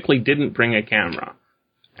specifically didn't bring a camera.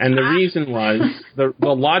 And the reason was, the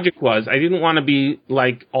logic was, I didn't want to be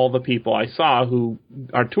like all the people I saw who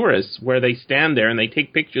are tourists, where they stand there and they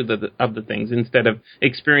take pictures of the things instead of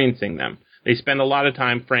experiencing them. They spend a lot of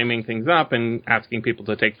time framing things up and asking people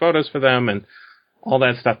to take photos for them and all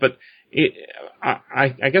that stuff. But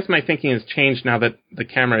I guess my thinking has changed now that the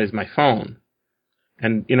camera is my phone.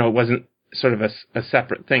 And, it wasn't sort of a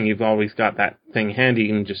separate thing. You've always got that thing handy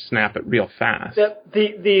and just snap it real fast.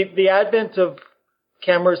 The advent of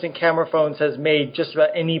cameras and camera phones has made just about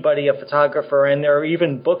anybody a photographer, and there are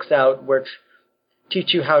even books out which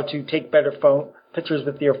teach you how to take better pictures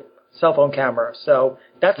with your cell phone camera. So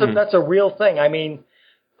that's a real thing. I mean,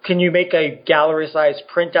 can you make a gallery-sized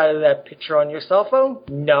print out of that picture on your cell phone?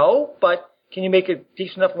 No, but can you make a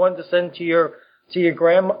decent enough one to send to your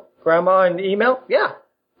grandma in email? Yeah.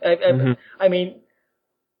 I mean,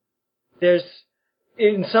 there's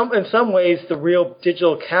in some ways the real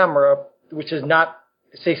digital camera, which is not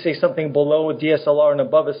say something below a DSLR and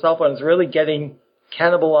above a cell phone, is really getting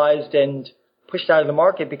cannibalized and pushed out of the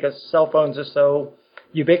market because cell phones are so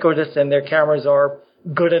ubiquitous and their cameras are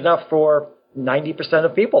good enough for 90%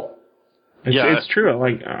 of people. It's true.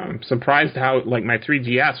 Like, I'm surprised how, like, my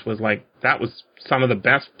 3GS was like, that was some of the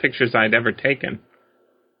best pictures I'd ever taken.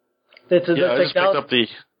 I just picked up the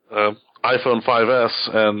iPhone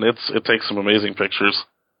 5S, and it takes some amazing pictures.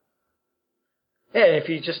 Yeah, if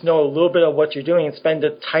you just know a little bit of what you're doing and spend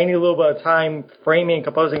a tiny little bit of time framing and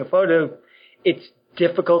composing a photo, it's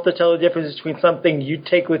difficult to tell the difference between something you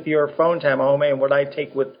take with your phone to home and what I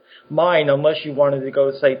take with mine, unless you wanted to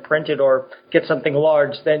go, say, print it or get something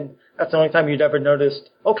large. Then that's the only time you'd ever noticed,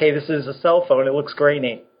 okay, this is a cell phone, it looks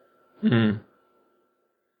grainy. Mm-hmm.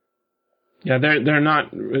 Yeah, they're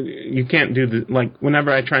not, you can't do like,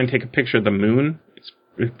 whenever I try and take a picture of the moon,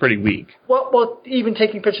 it's pretty weak. Well, even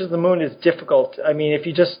taking pictures of the moon is difficult. I mean, if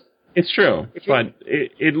you just... It's true, but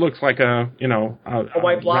it looks like a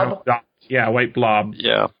white blob? Yeah, a white blob.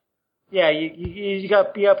 Yeah. Yeah, you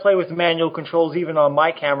got to play with manual controls even on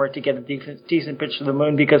my camera to get a decent picture of the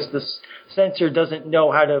moon because the sensor doesn't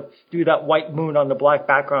know how to do that white moon on the black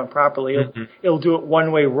background properly. It'll do it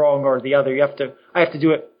one way wrong or the other. I have to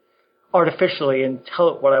do it artificially and tell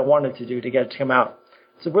it what I want it to do to get it to come out.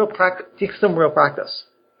 It's a real practice. Takes some real practice.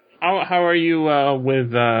 How are you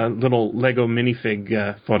with little Lego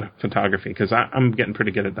minifig photography? Because I'm getting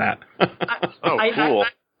pretty good at that. Cool.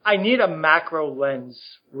 I need a macro lens,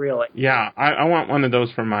 really. Yeah, I want one of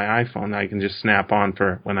those for my iPhone that I can just snap on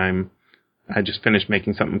for when I just finished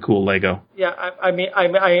making something cool Lego. Yeah,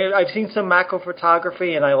 I've seen some macro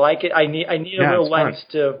photography and I like it. I need a real lens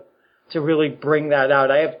to to really bring that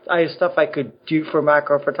out. I have stuff I could do for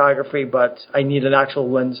macro photography, but I need an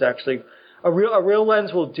actual lens actually. A real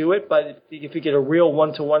lens will do it, but if you get a real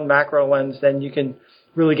 1-to-1 macro lens, then you can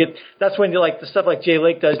really get. That's when you like the stuff like Jay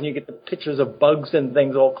Lake does, and you get the pictures of bugs and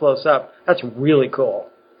things all close up. That's really cool.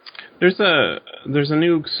 There's a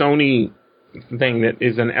new Sony thing that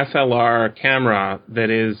is an SLR camera that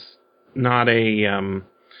is not a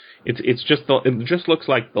it just looks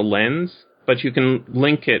like the lens, but you can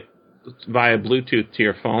link it via Bluetooth to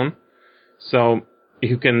your phone, so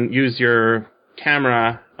you can use your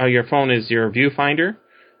camera. Your phone is your viewfinder,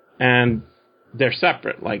 and they're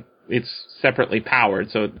separate. Like it's separately powered,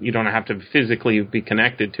 so you don't have to physically be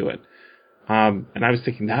connected to it. And I was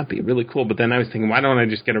thinking that'd be really cool, but then I was thinking, why don't I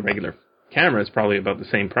just get a regular camera? It's probably about the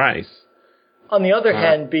same price. On the other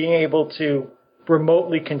hand, being able to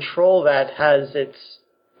remotely control that has its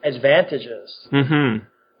advantages. Mm-hmm.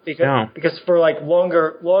 Because for like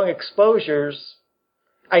long exposures,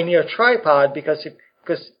 I need a tripod because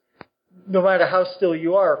no matter how still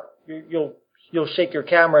you are, you'll shake your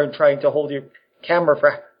camera in trying to hold your camera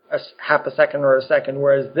for half a second or a second.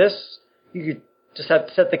 Whereas this, you could just have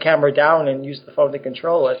to set the camera down and use the phone to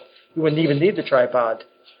control it. You wouldn't even need the tripod,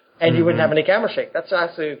 and you wouldn't have any camera shake. That's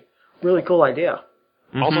actually a really cool idea.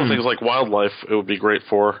 Also, things like wildlife, it would be great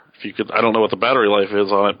for if you could. I don't know what the battery life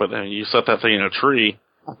is on it, but you set that thing in a tree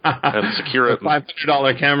and secure it.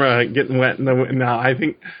 $500 camera getting wet in the wind. No, I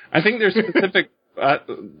think there's specific.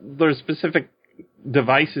 There's specific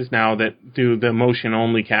devices now that do the motion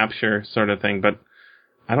only capture sort of thing, but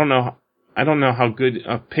I don't know how good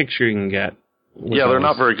a picture you can get. Yeah, they're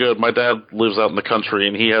not very good. My dad lives out in the country,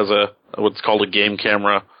 and he has what's called a game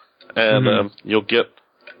camera, and you'll get,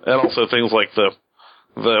 and also things like the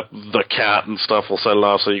cat and stuff will set it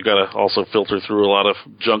off, so you've got to also filter through a lot of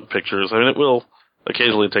junk pictures. I mean, it will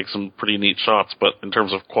occasionally take some pretty neat shots, but in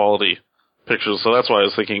terms of quality pictures, so that's why I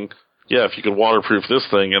was thinking, yeah, if you could waterproof this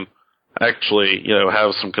thing and actually,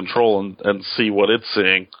 have some control and see what it's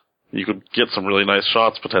seeing, you could get some really nice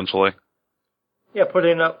shots potentially. Yeah, put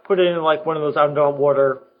it in like one of those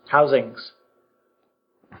underwater housings.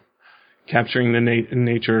 Capturing the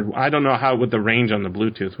nature. I don't know what the range on the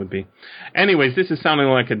Bluetooth would be. Anyways, this is sounding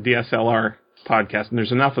like a DSLR podcast, and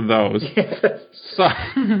there's enough of those. So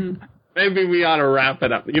maybe we ought to wrap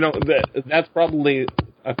it up. That's probably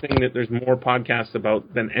a thing that there's more podcasts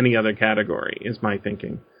about than any other category, is my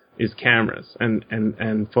thinking, is cameras and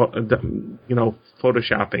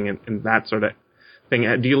photoshopping and that sort of thing.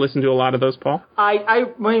 Do you listen to a lot of those, Paul? I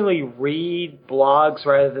mainly read blogs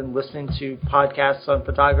rather than listen to podcasts on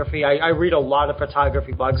photography. I read a lot of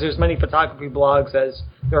photography blogs. There's many photography blogs as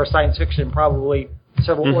there are science fiction, probably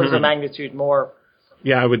several orders of magnitude more.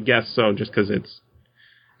 Yeah, I would guess so, just because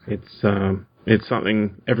it's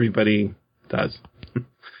something everybody does.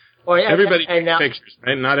 Well, everybody takes pictures,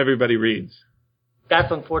 right? Not everybody reads.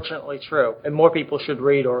 That's unfortunately true, and more people should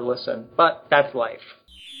read or listen, but that's life.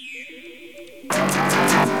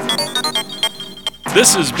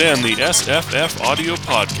 This has been the SFF Audio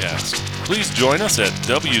Podcast. Please join us at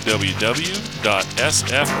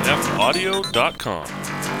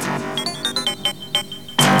www.sffaudio.com.